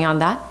don't quote me on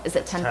that. Is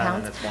it 10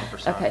 pounds? It's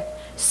 1%. Okay,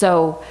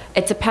 so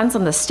it depends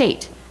on the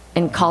state.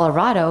 In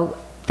Colorado,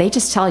 they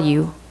just tell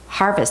you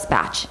harvest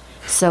batch.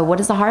 So what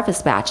is a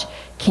harvest batch?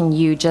 Can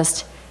you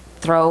just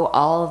throw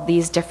all of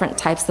these different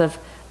types of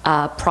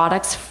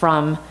products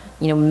from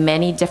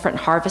many different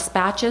harvest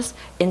batches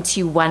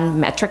into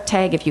one metric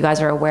tag? If you guys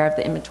are aware of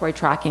the inventory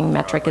tracking,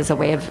 metric is a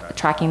way of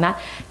tracking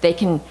that. They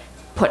can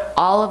put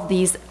all of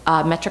these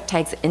metric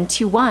tags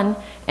into one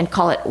and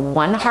call it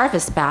one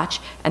harvest batch,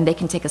 and they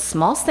can take a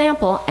small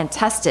sample and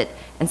test it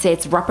and say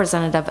it's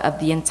representative of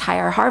the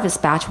entire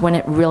harvest batch when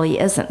it really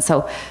isn't.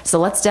 So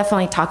let's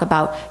definitely talk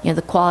about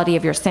the quality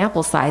of your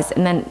sample size,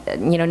 and then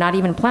not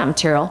even plant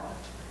material.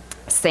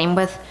 Same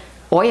with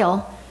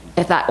oil.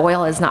 If that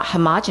oil is not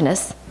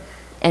homogeneous,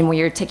 and when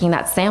you're taking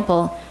that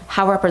sample,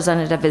 how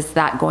representative is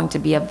that going to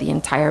be of the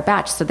entire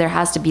batch? So there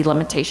has to be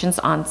limitations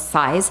on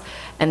size,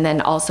 and then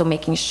also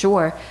making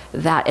sure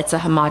that it's a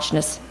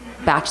homogeneous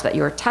batch that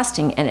you're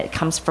testing and it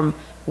comes from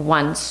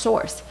one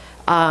source.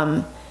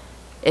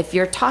 If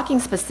you're talking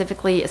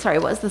specifically, sorry,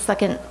 what was the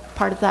second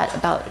part of that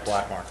about? The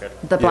black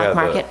market. The black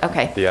market,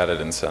 okay. The added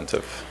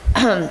incentive.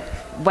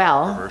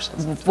 Well,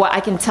 what I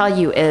can tell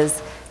you is,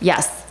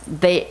 yes,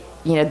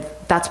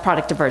 that's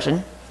product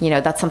diversion.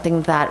 That's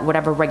something that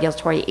whatever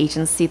regulatory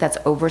agency that's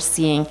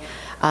overseeing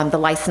the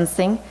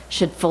licensing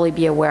should fully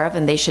be aware of,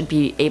 and they should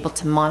be able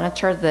to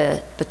monitor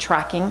the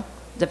tracking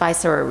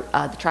device or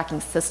the tracking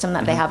system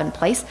that they have in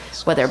place,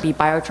 whether it be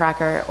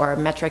BioTracker or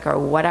Metric or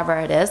whatever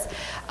it is.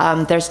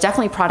 There's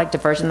definitely product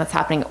diversion that's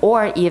happening,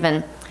 or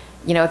even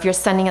if you're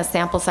sending a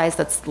sample size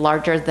that's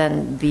larger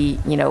than the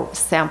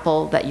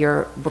sample that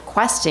you're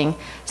requesting,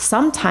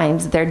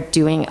 sometimes they're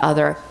doing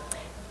other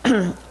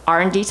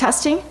R&D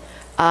testing.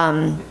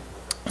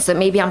 So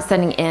maybe I'm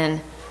sending in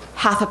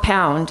half a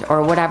pound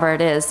or whatever it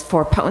is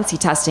for potency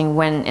testing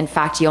when in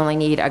fact you only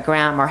need 1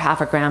 gram or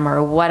half a gram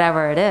or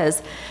whatever it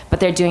is, but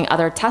they're doing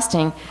other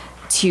testing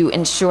to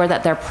ensure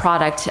that their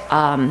product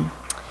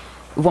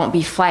won't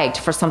be flagged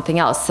for something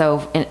else. So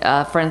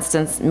for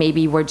instance,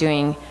 maybe we're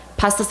doing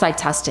pesticide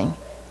testing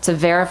to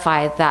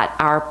verify that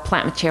our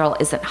plant material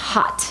isn't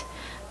hot.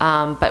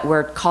 But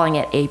we're calling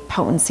it a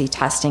potency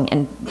testing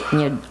and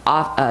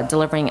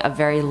delivering a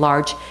very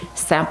large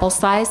sample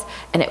size,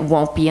 and it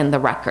won't be in the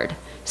record.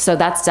 So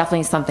that's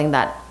definitely something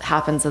that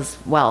happens as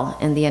well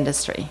in the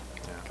industry.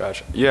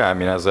 Gotcha. Yeah, I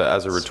mean, as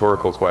a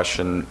rhetorical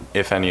question,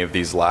 if any of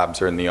these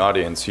labs are in the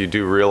audience, you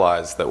do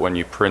realize that when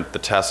you print the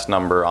test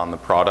number on the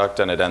product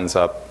and it ends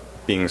up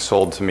being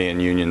sold to me in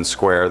Union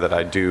Square, that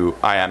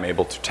I am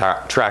able to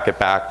track it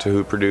back to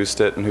who produced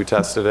it and who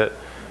tested it.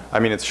 I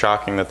mean, it's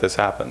shocking that this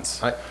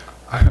happens.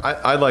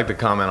 I'd like to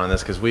comment on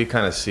this because we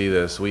kind of see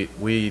this.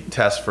 We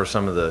test for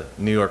some of the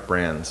New York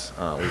brands,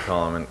 we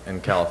call them, in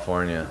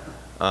California.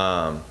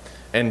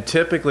 And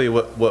typically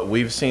what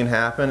we've seen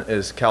happen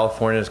is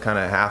California is kind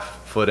of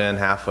half foot in,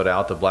 half foot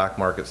out. The black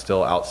market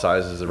still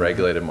outsizes the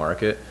regulated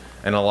market.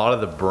 And a lot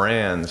of the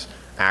brands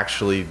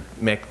actually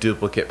make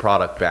duplicate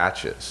product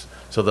batches.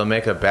 So they'll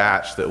make a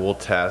batch that we'll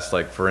test,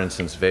 like for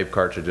instance, vape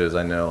cartridges,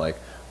 I know, like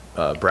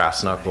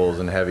Brass Knuckles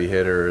and Heavy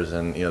Hitters,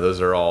 and those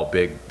are all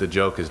big. The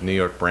joke is New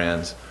York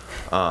brands.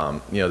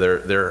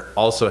 They're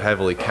also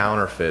heavily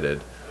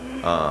counterfeited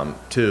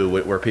too,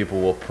 where people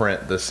will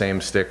print the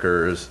same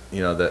stickers,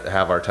 that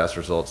have our test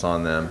results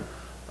on them.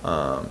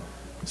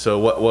 So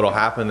what'll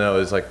happen though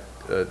is I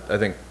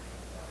think,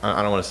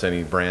 I don't want to say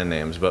any brand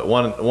names, but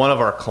one of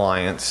our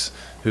clients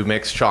who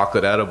makes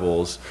chocolate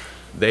edibles,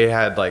 they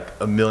had like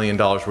 $1 million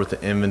worth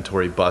of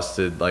inventory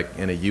busted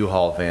in a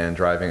U-Haul van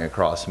driving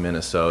across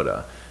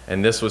Minnesota.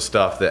 And this was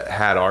stuff that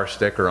had our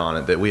sticker on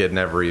it that we had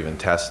never even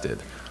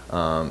tested.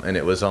 And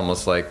it was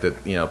almost like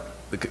that,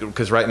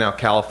 because right now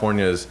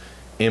California is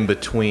in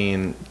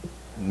between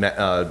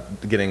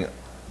getting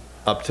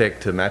uptake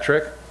to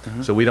metric.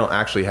 Mm-hmm. So we don't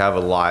actually have a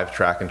live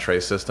track and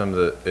trace system.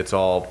 It's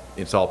all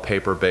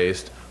paper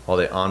based while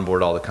they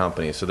onboard all the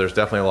companies. So there's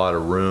definitely a lot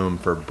of room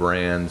for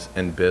brands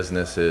and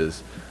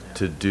businesses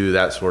to do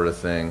that sort of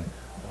thing.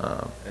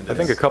 I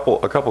think a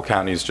couple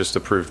counties just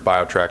approved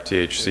BioTrack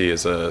THC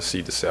as a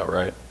seed to sale,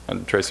 right?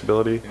 And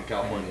traceability. In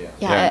California,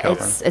 Yeah, in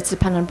California. it's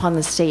dependent upon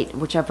the state,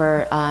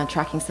 whichever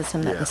tracking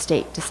system that the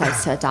state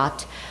decides to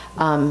adopt.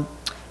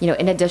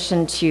 In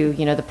addition to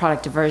the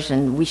product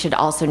diversion, we should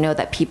also know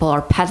that people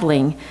are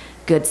peddling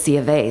good C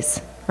of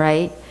A's,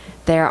 right?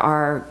 There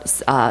are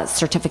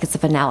certificates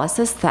of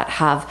analysis that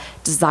have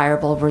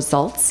desirable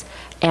results,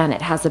 and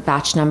it has a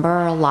batch number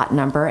or a lot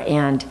number,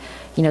 and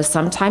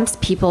sometimes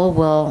people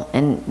will,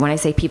 and when I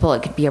say people,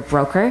 it could be a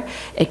broker,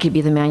 it could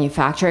be the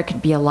manufacturer, it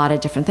could be a lot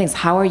of different things.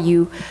 How are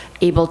you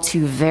able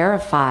to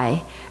verify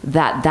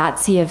that that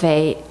C of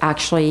A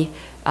actually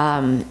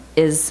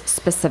is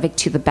specific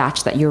to the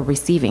batch that you're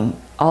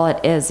receiving? All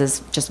it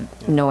is just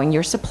knowing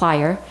your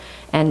supplier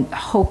and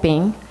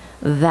hoping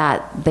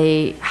that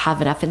they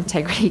have enough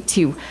integrity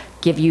to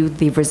give you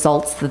the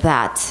results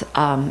that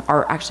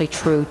are actually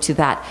true to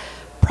that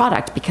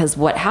product. Because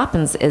what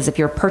happens is if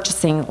you're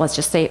purchasing, let's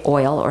just say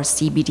oil or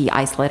CBD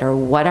isolate or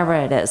whatever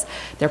it is,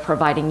 they're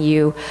providing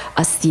you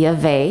a C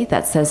of A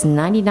that says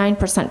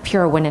 99%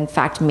 pure when in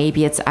fact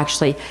maybe it's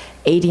actually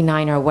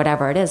 89 or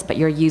whatever it is, but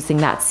you're using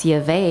that C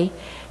of A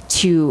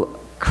to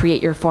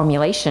create your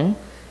formulation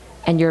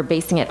and you're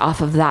basing it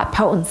off of that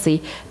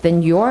potency,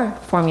 then your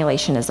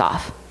formulation is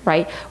off,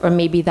 right? Or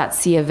maybe that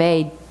C of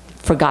A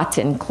forgot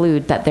to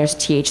include that there's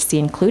THC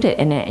included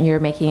in it and you're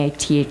making a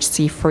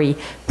THC-free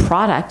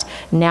product.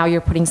 Now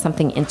you're putting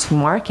something into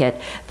market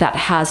that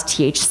has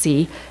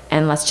THC,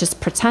 and let's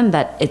just pretend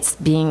that it's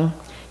being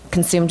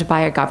consumed by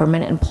a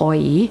government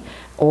employee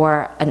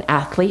or an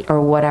athlete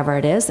or whatever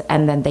it is,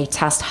 and then they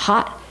test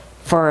hot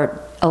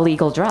for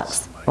illegal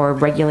drugs or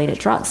regulated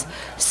drugs.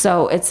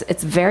 So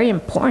it's very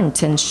important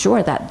to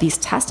ensure that these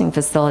testing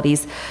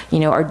facilities,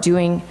 are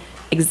doing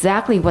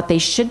exactly what they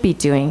should be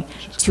doing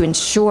to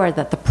ensure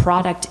that the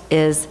product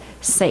is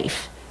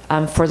safe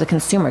for the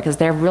consumer, because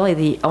they're really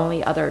the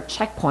only other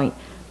checkpoint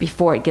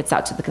before it gets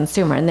out to the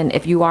consumer. And then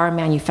if you are a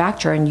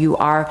manufacturer and you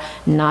are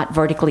not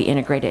vertically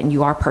integrated and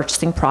you are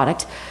purchasing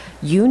product,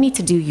 you need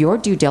to do your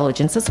due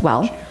diligence as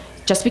well.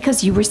 Just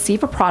because you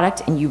receive a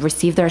product and you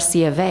receive their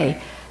C of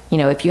A,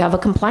 if you have a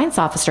compliance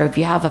officer, if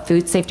you have a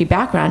food safety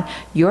background,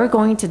 you're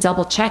going to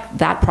double check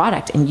that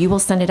product and you will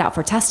send it out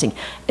for testing.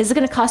 Is it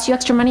going to cost you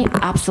extra money?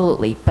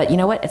 Absolutely. But you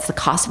know what? It's the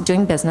cost of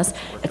doing business.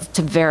 It's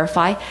to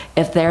verify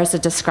if there's a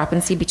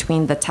discrepancy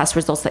between the test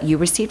results that you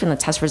received and the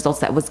test results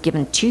that was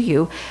given to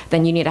you,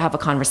 then you need to have a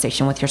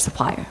conversation with your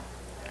supplier.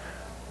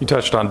 You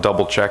touched on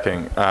double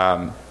checking.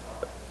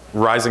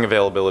 Rising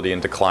availability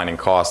and declining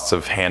costs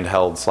of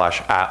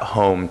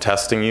handheld/at-home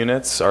testing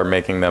units are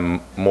making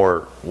them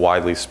more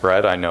widely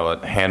spread. I know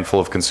a handful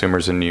of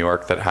consumers in New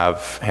York that have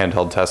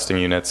handheld testing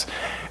units.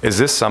 Is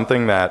this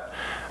something that,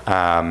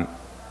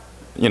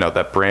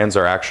 that brands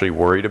are actually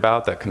worried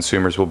about, that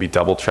consumers will be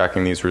double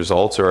checking these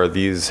results, or are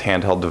these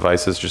handheld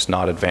devices just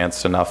not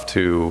advanced enough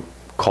to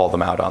call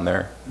them out on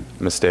their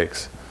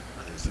mistakes?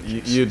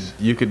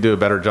 You could do a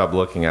better job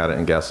looking at it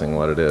and guessing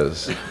what it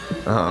is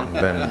than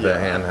the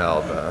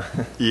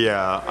handheld.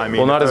 Yeah, I mean,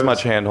 well, not as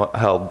much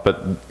handheld,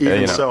 but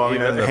even so, I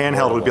mean, even a the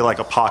handheld would be portables. like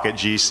a pocket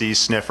GC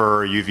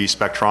sniffer, or UV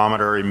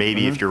spectrometer,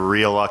 maybe if you're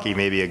real lucky,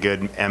 maybe a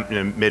good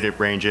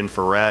mid-range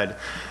infrared.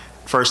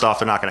 first off,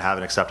 they're not going to have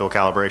an acceptable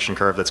calibration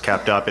curve that's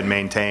kept up and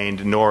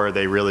maintained, nor are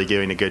they really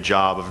doing a good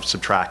job of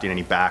subtracting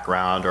any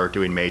background or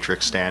doing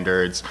matrix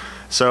standards.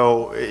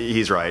 So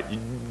he's right.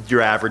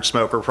 Your average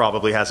smoker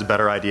probably has a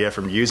better idea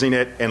from using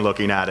it and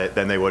looking at it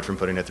than they would from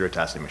putting it through a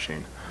testing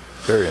machine.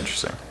 Very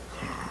interesting.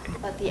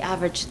 But the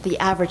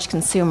average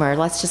consumer,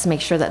 let's just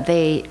make sure that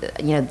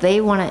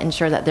they want to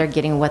ensure that they're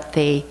getting what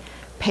they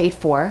paid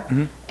for.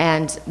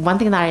 And one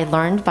thing that I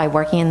learned by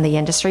working in the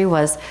industry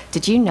was,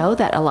 did you know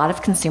that a lot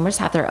of consumers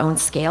have their own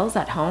scales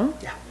at home?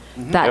 Yeah.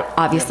 That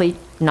obviously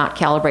not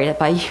calibrated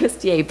by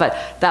USDA, but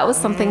that was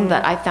something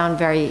that I found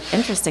very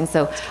interesting.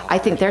 So I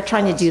think they're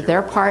trying to do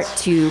their part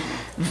to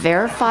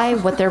verify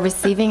what they're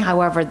receiving.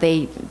 However,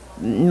 they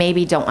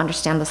maybe don't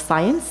understand the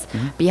science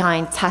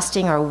behind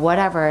testing or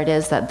whatever it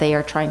is that they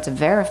are trying to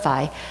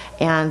verify.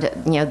 And,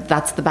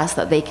 that's the best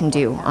that they can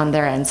do on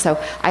their end. So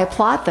I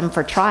applaud them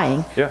for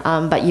trying.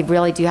 Yeah. But you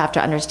really do have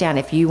to understand,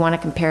 if you want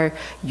to compare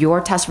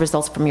your test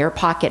results from your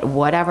pocket,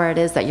 whatever it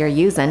is that you're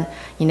using,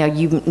 you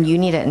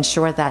need to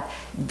ensure that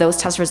those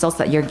test results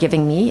that you're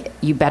giving me,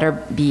 you better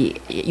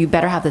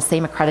have the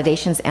same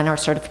accreditations and or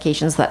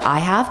certifications that I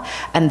have,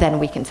 and then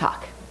we can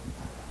talk.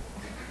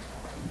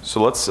 So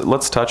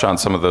let's touch on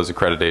some of those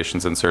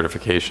accreditations and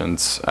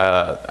certifications.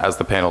 As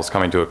the panel is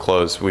coming to a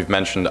close, we've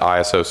mentioned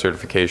ISO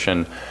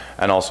certification,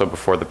 and also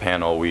before the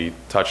panel, we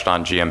touched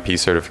on GMP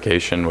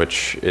certification,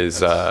 which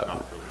is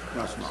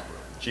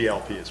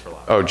GLP is for lab.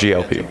 oh,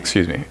 GLP,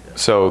 excuse me.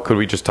 So could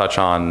we just touch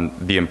on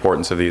the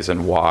importance of these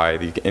and why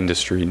the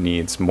industry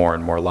needs more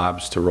and more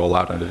labs to roll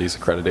out under these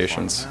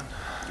accreditations?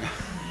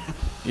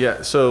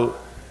 Yeah, so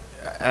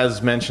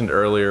as mentioned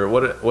earlier,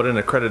 what an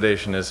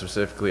accreditation is,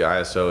 specifically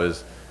ISO,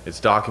 is it's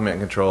document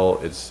control,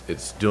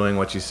 it's doing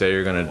what you say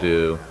you're going to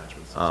do.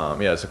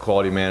 It's a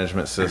quality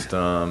management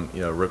system,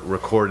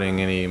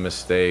 recording any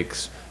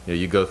mistakes.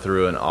 You go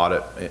through an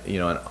audit,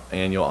 an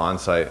annual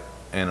on-site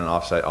and an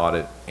off-site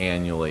audit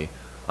annually.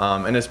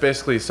 And it's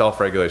basically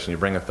self-regulation. You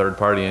bring a third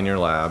party in your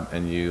lab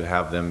and you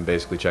have them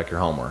basically check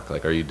your homework.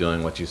 Like, are you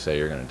doing what you say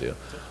you're going to do?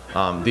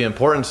 The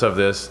importance of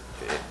this,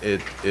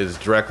 it is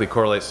directly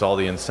correlates to all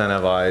the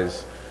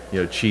incentivized,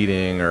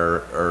 cheating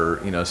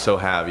or so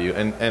have you,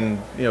 and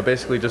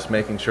basically just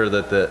making sure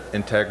that the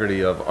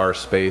integrity of our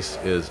space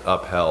is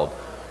upheld.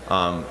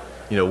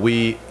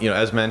 We,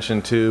 as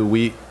mentioned too,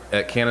 we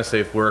at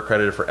CannaSafe, we're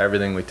accredited for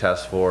everything we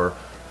test for,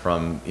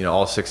 from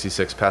all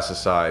 66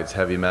 pesticides,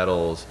 heavy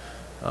metals,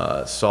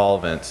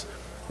 solvents.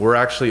 We're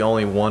actually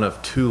only one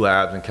of 2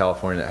 labs in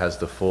California that has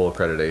the full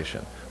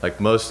accreditation. Like,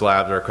 most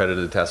labs are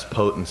accredited to test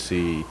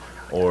potency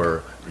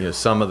or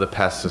some of the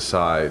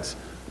pesticides.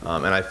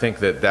 And I think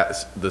that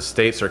the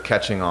states are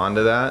catching on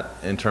to that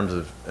in terms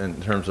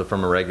of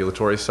from a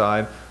regulatory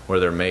side, where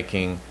they're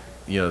making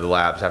the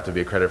labs have to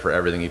be accredited for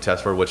everything you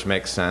test for, which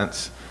makes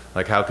sense.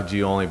 Like, how could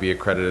you only be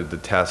accredited to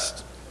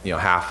test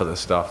half of the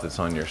stuff that's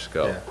on your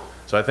scope? Yeah.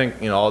 So I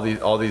think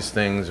all these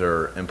things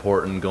are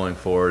important going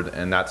forward,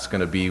 and that's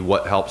going to be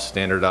what helps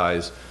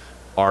standardize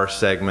our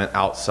segment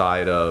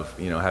outside of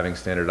having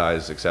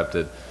standardized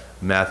accepted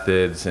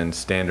methods and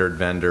standard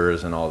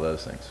vendors and all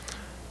those things.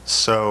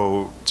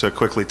 So to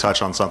quickly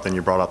touch on something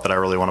you brought up that I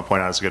really want to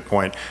point out as a good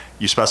point,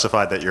 you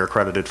specified that you're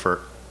accredited for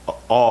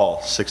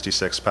all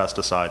 66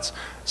 pesticides.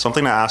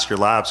 Something to ask your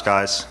labs,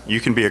 guys. You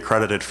can be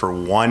accredited for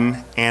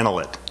one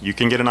analyte. You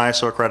can get an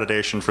ISO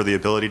accreditation for the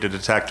ability to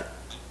detect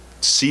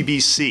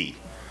CBC.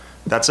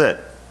 That's it.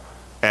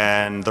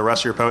 And the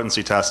rest of your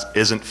potency test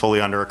isn't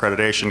fully under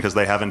accreditation because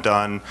they haven't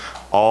done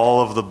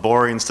all of the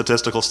boring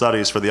statistical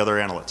studies for the other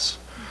analytes.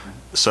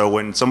 So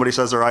when somebody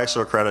says they're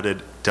ISO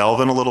accredited,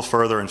 delve in a little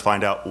further and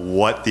find out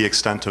what the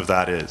extent of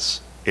that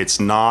is. It's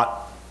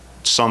not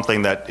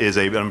something that is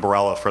an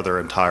umbrella for their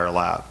entire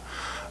lab.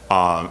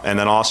 And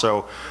then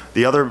also,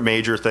 the other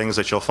major things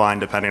that you'll find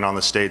depending on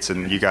the states,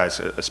 and you guys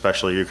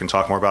especially, you can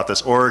talk more about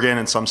this, Oregon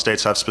and some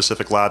states have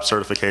specific lab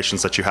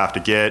certifications that you have to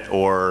get,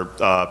 or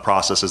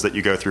processes that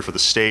you go through for the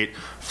state.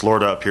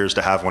 Florida appears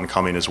to have one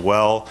coming as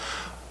well.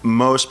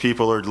 Most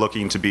people are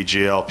looking to be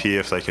GLP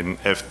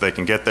if they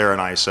can get there in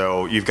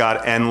ISO. You've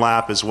got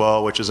NLAP as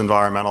well, which is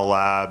environmental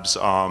labs,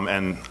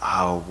 and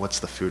what's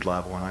the food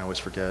lab one? I always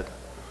forget.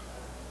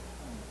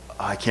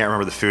 I can't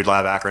remember the food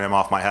lab acronym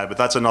off my head, but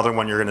that's another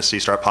one you're going to see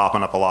start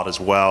popping up a lot as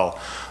well.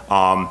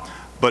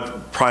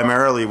 But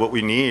primarily what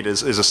we need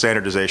is a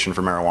standardization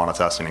for marijuana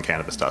testing and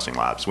cannabis testing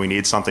labs. We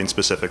need something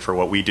specific for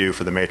what we do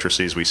for the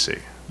matrices we see.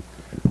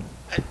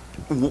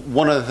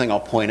 One other thing I'll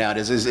point out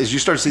is you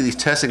start to see these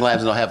testing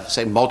labs and they'll have,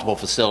 say, multiple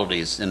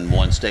facilities in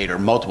one state or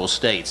multiple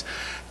states.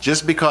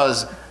 Just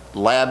because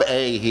Lab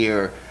A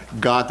here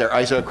got their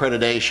ISO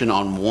accreditation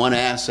on one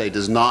assay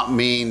does not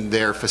mean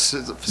their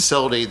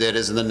facility that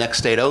is in the next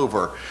state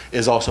over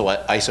is also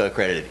ISO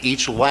accredited.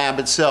 Each lab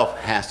itself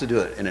has to do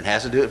it, and it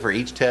has to do it for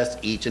each test,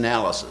 each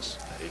analysis.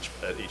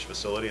 At each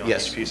facility on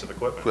Yes. each piece of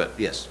equipment?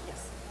 Yes.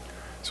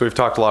 So we've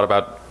talked a lot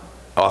about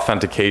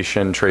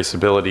authentication,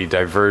 traceability,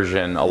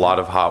 diversion, a lot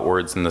of hot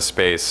words in the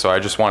space. So I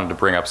just wanted to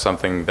bring up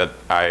something that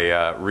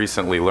I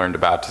recently learned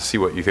about to see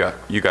what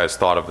you guys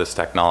thought of this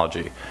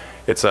technology.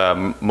 It's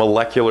a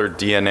molecular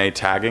DNA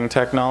tagging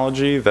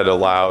technology that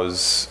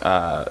allows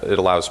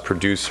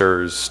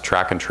producers,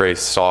 track and trace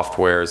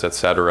softwares, et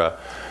cetera,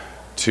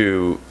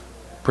 to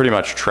pretty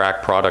much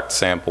track product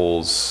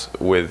samples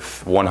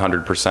with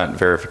 100%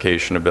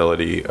 verification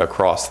ability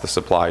across the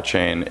supply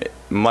chain,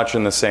 much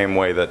in the same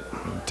way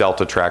that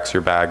Delta tracks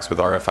your bags with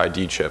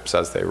RFID chips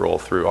as they roll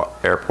through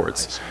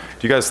airports.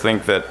 Do you guys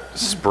think that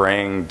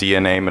spraying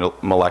DNA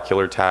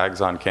molecular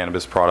tags on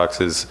cannabis products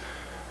is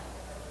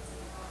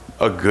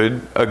a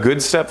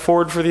good step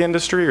forward for the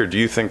industry, or do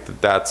you think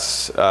that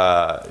that's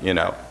the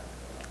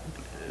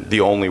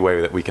only way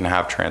that we can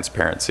have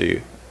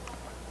transparency?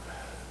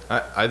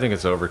 I think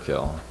it's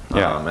overkill.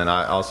 Yeah. And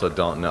I also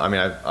don't know. I mean,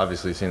 I've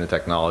obviously seen the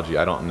technology.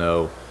 I don't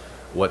know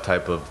what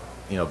type of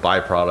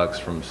byproducts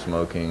from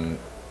smoking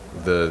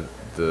the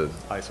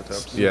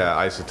Isotopes. Yeah,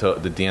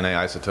 the DNA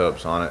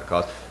isotopes on it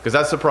cause, because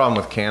that's the problem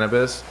with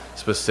cannabis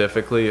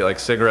specifically. Like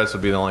cigarettes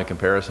would be the only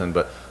comparison,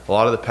 but a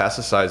lot of the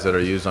pesticides that are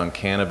used on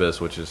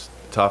cannabis, which is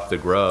tough to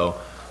grow,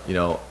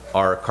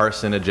 are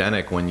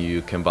carcinogenic when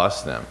you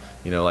combust them.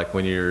 Like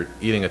when you're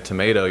eating a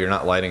tomato, you're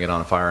not lighting it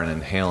on fire and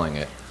inhaling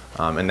it.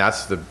 And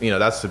that's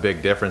the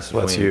big difference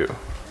between. That's you.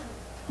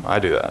 I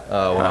do that.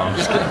 Oh well, I'm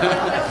just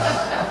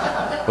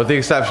kidding. With the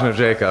exception of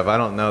Jacob, I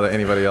don't know that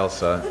anybody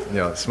else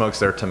smokes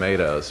their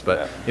tomatoes.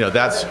 But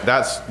that's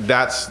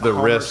the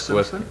risk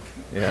with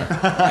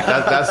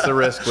that's the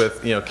risk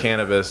with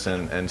cannabis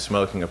and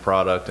smoking a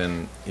product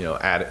and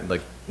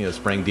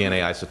spraying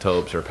DNA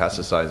isotopes or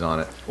pesticides on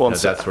it. Well,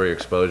 that's where your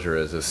exposure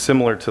is.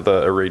 Similar to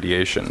the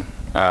irradiation.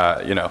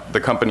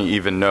 The company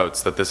even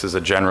notes that this is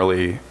a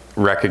generally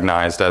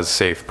recognized as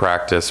safe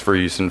practice for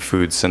use in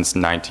food since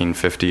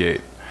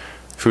 1958.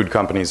 Food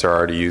companies are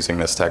already using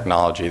this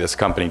technology. This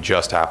company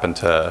just happened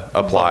to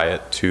apply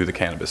it to the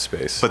cannabis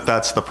space. But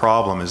that's the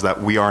problem, is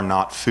that we are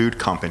not food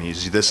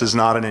companies. This is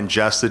not an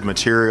ingested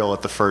material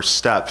at the first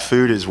step.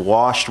 Food is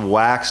washed,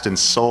 waxed, and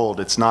sold.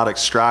 It's not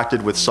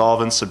extracted with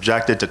solvents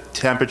subjected to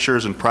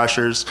temperatures and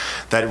pressures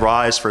that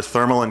rise for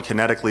thermal and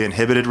kinetically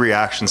inhibited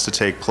reactions to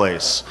take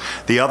place.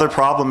 The other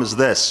problem is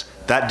this.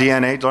 That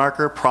DNA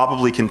marker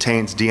probably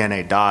contains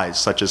DNA dyes,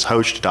 such as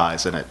Host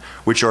dyes in it,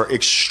 which are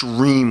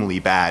extremely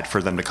bad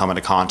for them to come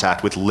into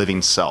contact with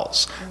living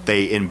cells.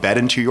 They embed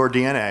into your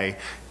DNA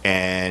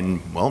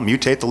and,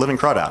 mutate the living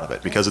crud out of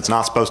it because it's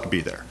not supposed to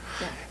be there.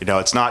 Yeah.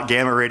 It's not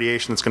gamma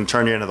radiation that's going to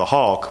turn you into the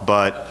Hulk,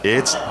 but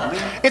it's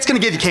going to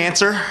give you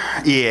cancer.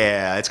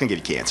 Yeah, it's going to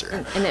give you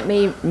cancer. And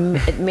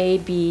it may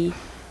be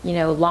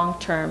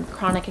long-term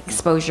chronic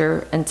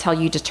exposure until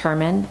you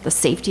determine the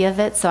safety of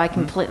it. So I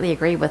completely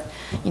agree with,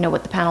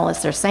 what the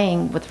panelists are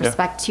saying with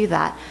respect to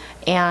that.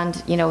 And,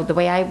 the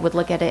way I would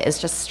look at it is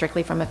just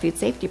strictly from a food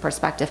safety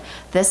perspective.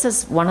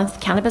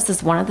 Cannabis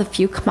is one of the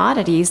few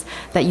commodities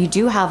that you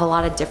do have a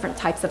lot of different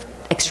types of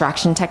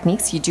extraction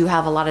techniques. You do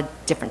have a lot of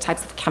different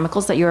types of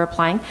chemicals that you're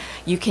applying.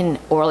 You can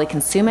orally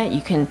consume it.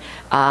 You can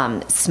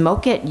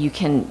smoke it. You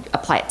can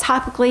apply it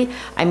topically.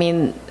 I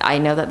mean, I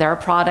know that there are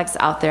products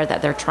out there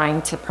that they're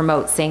trying to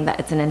promote saying that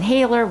it's an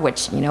inhaler,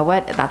 which,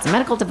 that's a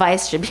medical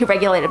device, should be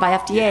regulated by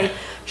FDA,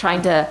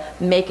 trying to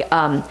make,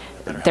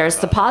 there's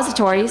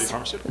suppositories,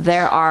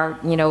 there are,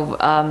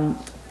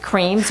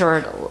 creams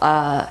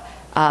or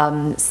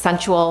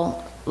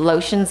sensual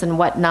lotions and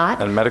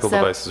whatnot. And medical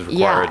devices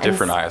require a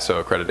different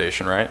ISO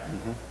accreditation, right?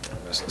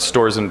 Mm-hmm.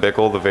 Stores and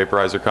Bickle, the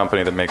vaporizer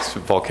company that makes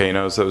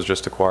Volcanoes that was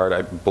just acquired,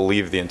 I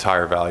believe the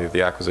entire value of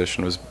the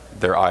acquisition was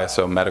their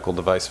ISO medical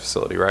device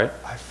facility, right?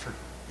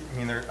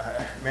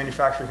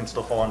 Manufacturing can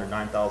still fall under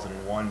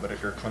 9001, but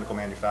if you're a clinical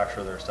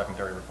manufacturer, there are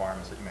secondary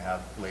requirements that you may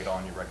have laid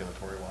on you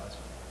regulatory-wise.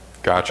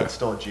 Gotcha. It's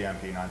still a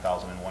GMP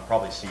 9001,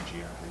 probably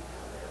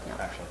CGMP,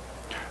 actually.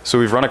 So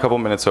we've run a couple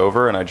minutes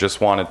over, and I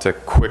just wanted to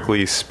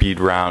quickly speed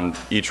round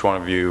each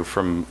one of you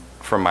from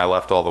my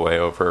left all the way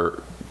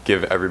over,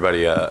 give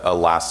everybody a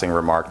lasting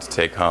remark to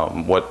take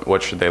home.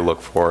 What should they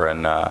look for,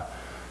 and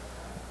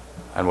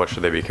what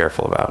should they be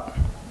careful about?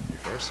 You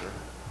first, sir.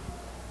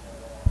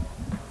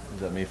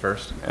 Is that me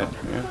first?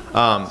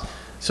 Yeah.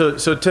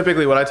 So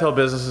typically what I tell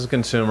businesses and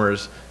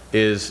consumers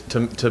is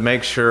to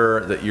make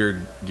sure that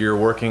you're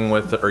working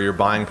with or you're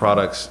buying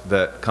products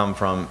that come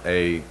from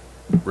a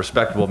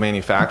respectable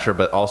manufacturer,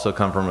 but also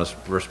come from a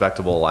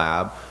respectable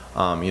lab.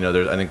 I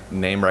think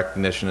name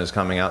recognition is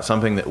coming out.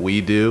 Something that we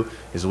do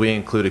is we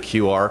include a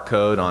QR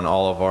code on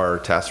all of our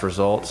test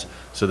results,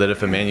 so that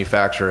if a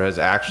manufacturer has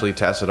actually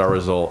tested our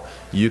result,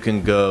 you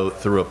can go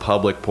through a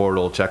public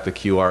portal, check the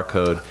QR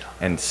code,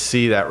 and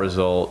see that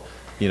result,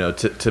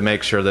 to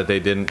make sure that they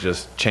didn't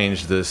just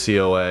change the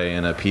COA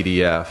in a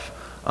PDF.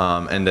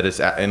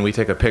 And we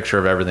take a picture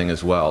of everything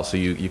as well, so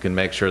you can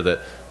make sure that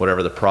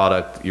whatever the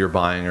product you're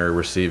buying or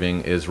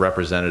receiving is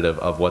representative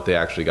of what they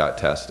actually got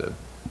tested.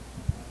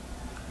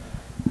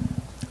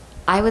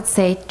 I would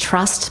say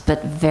trust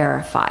but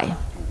verify.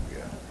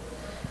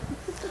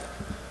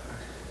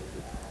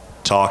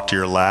 Talk to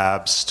your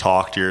labs,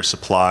 talk to your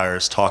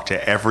suppliers, talk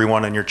to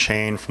everyone in your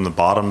chain from the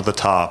bottom to the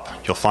top.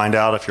 You'll find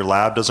out if your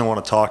lab doesn't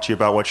want to talk to you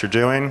about what you're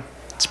doing,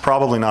 it's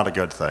probably not a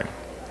good thing.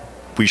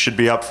 We should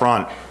be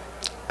upfront.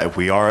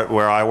 We are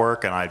where I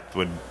work, and I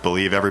would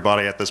believe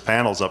everybody at this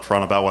panel is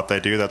upfront about what they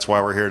do. That's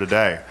why we're here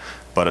today.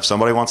 But if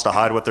somebody wants to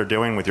hide what they're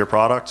doing with your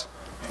product,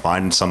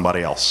 find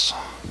somebody else.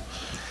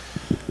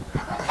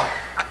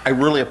 I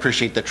really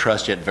appreciate the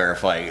trust yet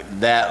verify.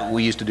 That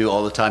we used to do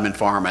all the time in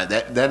pharma.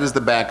 That is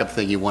the backup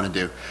thing you want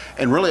to do.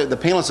 And really, the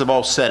panelists have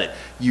all said it.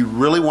 You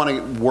really want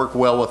to work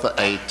well with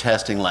a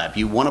testing lab.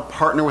 You want to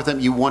partner with them.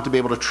 You want to be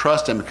able to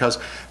trust them because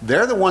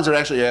they're the ones that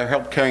actually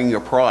help carrying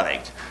your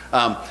product.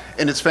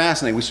 And it's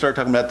fascinating. We start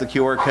talking about the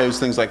QR codes,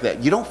 things like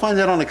that. You don't find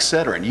that on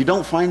Excedrin. You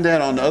don't find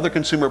that on other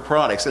consumer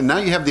products. And now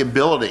you have the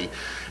ability,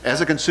 as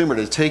a consumer,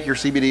 to take your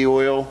CBD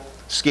oil,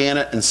 scan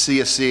it, and see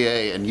a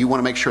CA, and you want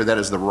to make sure that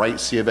is the right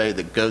C of A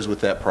that goes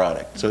with that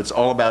product. So it's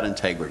all about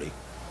integrity.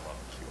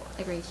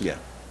 Agreed. Yeah.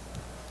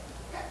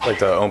 I'd like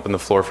to open the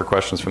floor for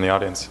questions from the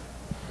audience.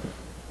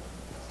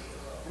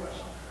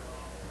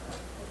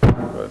 Go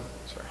ahead.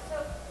 Sorry. So,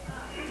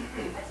 I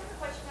just have a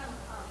question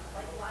on,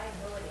 like,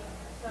 liability.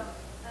 So,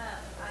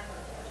 I'm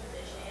a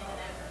physician, and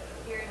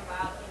I'm hearing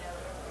about,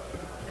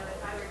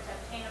 if I were to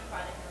obtain a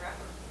product and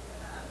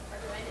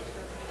recommend it to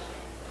a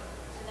patient,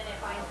 and then it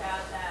finds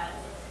out that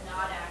it's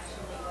not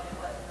actually what it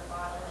was in the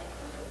bottle, like,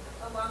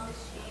 along this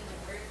chain,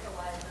 like, where's the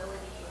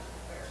liability,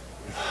 where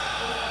is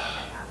something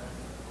that happens?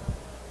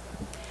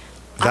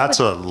 That's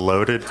a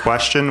loaded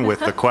question with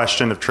the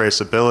question of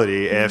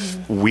traceability.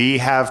 If we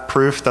have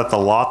proof that the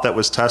lot that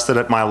was tested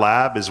at my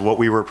lab is what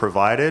we were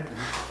provided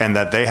and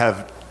that they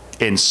have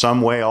in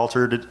some way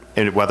altered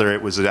it, whether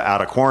it was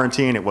out of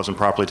quarantine, it wasn't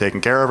properly taken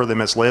care of, or they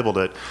mislabeled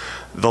it,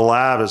 the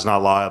lab is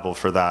not liable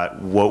for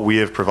that. What we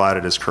have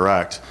provided is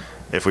correct.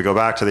 If we go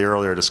back to the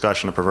earlier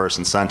discussion of perverse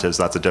incentives,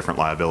 that's a different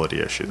liability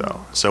issue,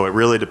 though. So it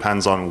really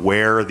depends on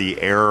where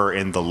the error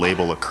in the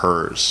label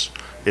occurs.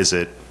 Is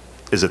it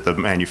the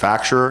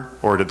manufacturer,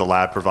 or did the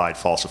lab provide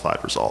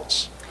falsified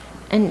results?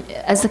 And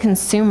as a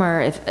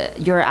consumer, if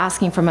you're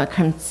asking from a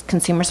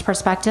consumer's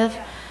perspective,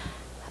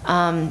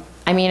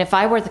 I mean, if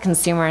I were the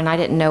consumer and I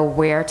didn't know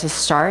where to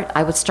start,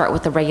 I would start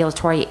with the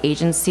regulatory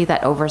agency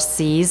that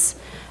oversees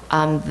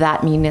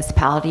that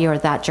municipality or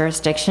that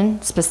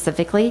jurisdiction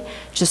specifically,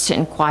 just to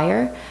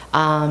inquire.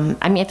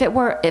 I mean, if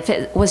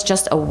it was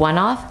just a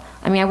one-off,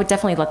 I mean, I would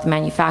definitely let the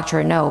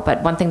manufacturer know.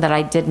 But one thing that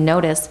I did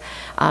notice,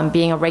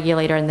 being a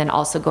regulator and then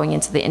also going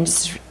into the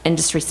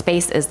industry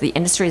space, is the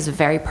industry is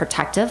very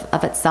protective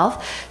of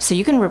itself. So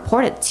you can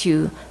report it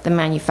to the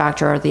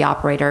manufacturer or the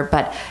operator,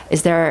 but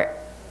is there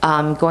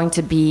going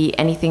to be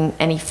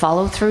any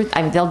follow through?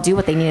 I mean, they'll do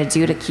what they need to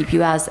do to keep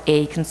you as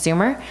a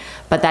consumer,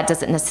 but that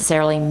doesn't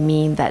necessarily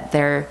mean that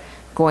they're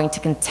going to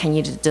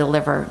continue to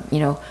deliver,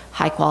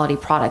 high quality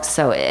products.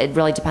 So it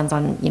really depends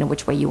on,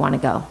 which way you want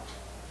to go.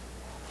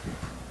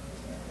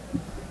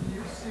 Do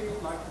you see,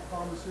 like the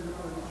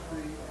pharmaceutical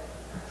industry,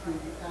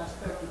 the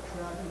aspect of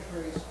track and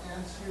trace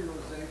and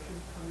serialization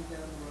coming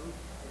down the road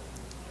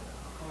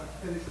on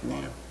finished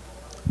product?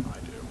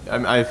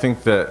 I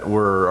think that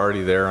we're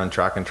already there on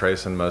track and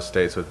trace in most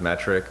states with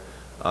Metric.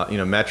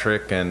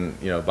 Metric and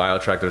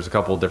BioTrack, there's a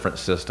couple of different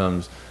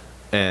systems,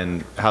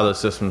 and how those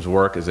systems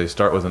work is they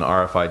start with an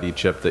RFID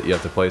chip that you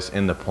have to place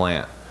in the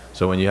plant.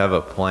 So when you have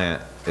a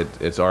plant,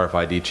 it's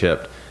RFID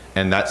chipped,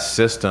 and that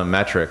system,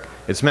 Metric,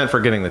 it's meant for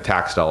getting the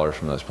tax dollars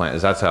from those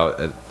plants. That's how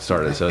it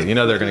started. So they're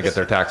going to get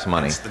their tax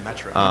money. That's the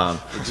metric.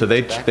 So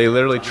they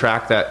literally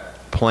track that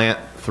plant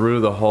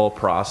through the whole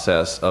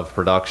process of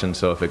production.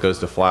 So if it goes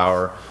to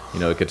flour,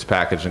 it gets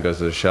packaged and goes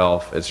to the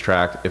shelf, it's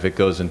tracked. If it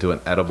goes into an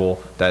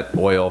edible, that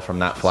oil from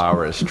that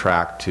flour is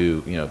tracked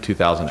to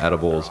 2,000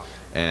 edibles,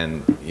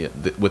 and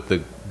with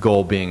the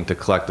goal being to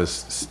collect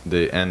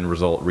the end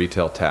result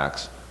retail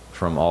tax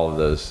from all of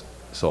those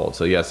sold.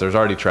 So yes, there's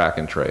already track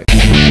and trace.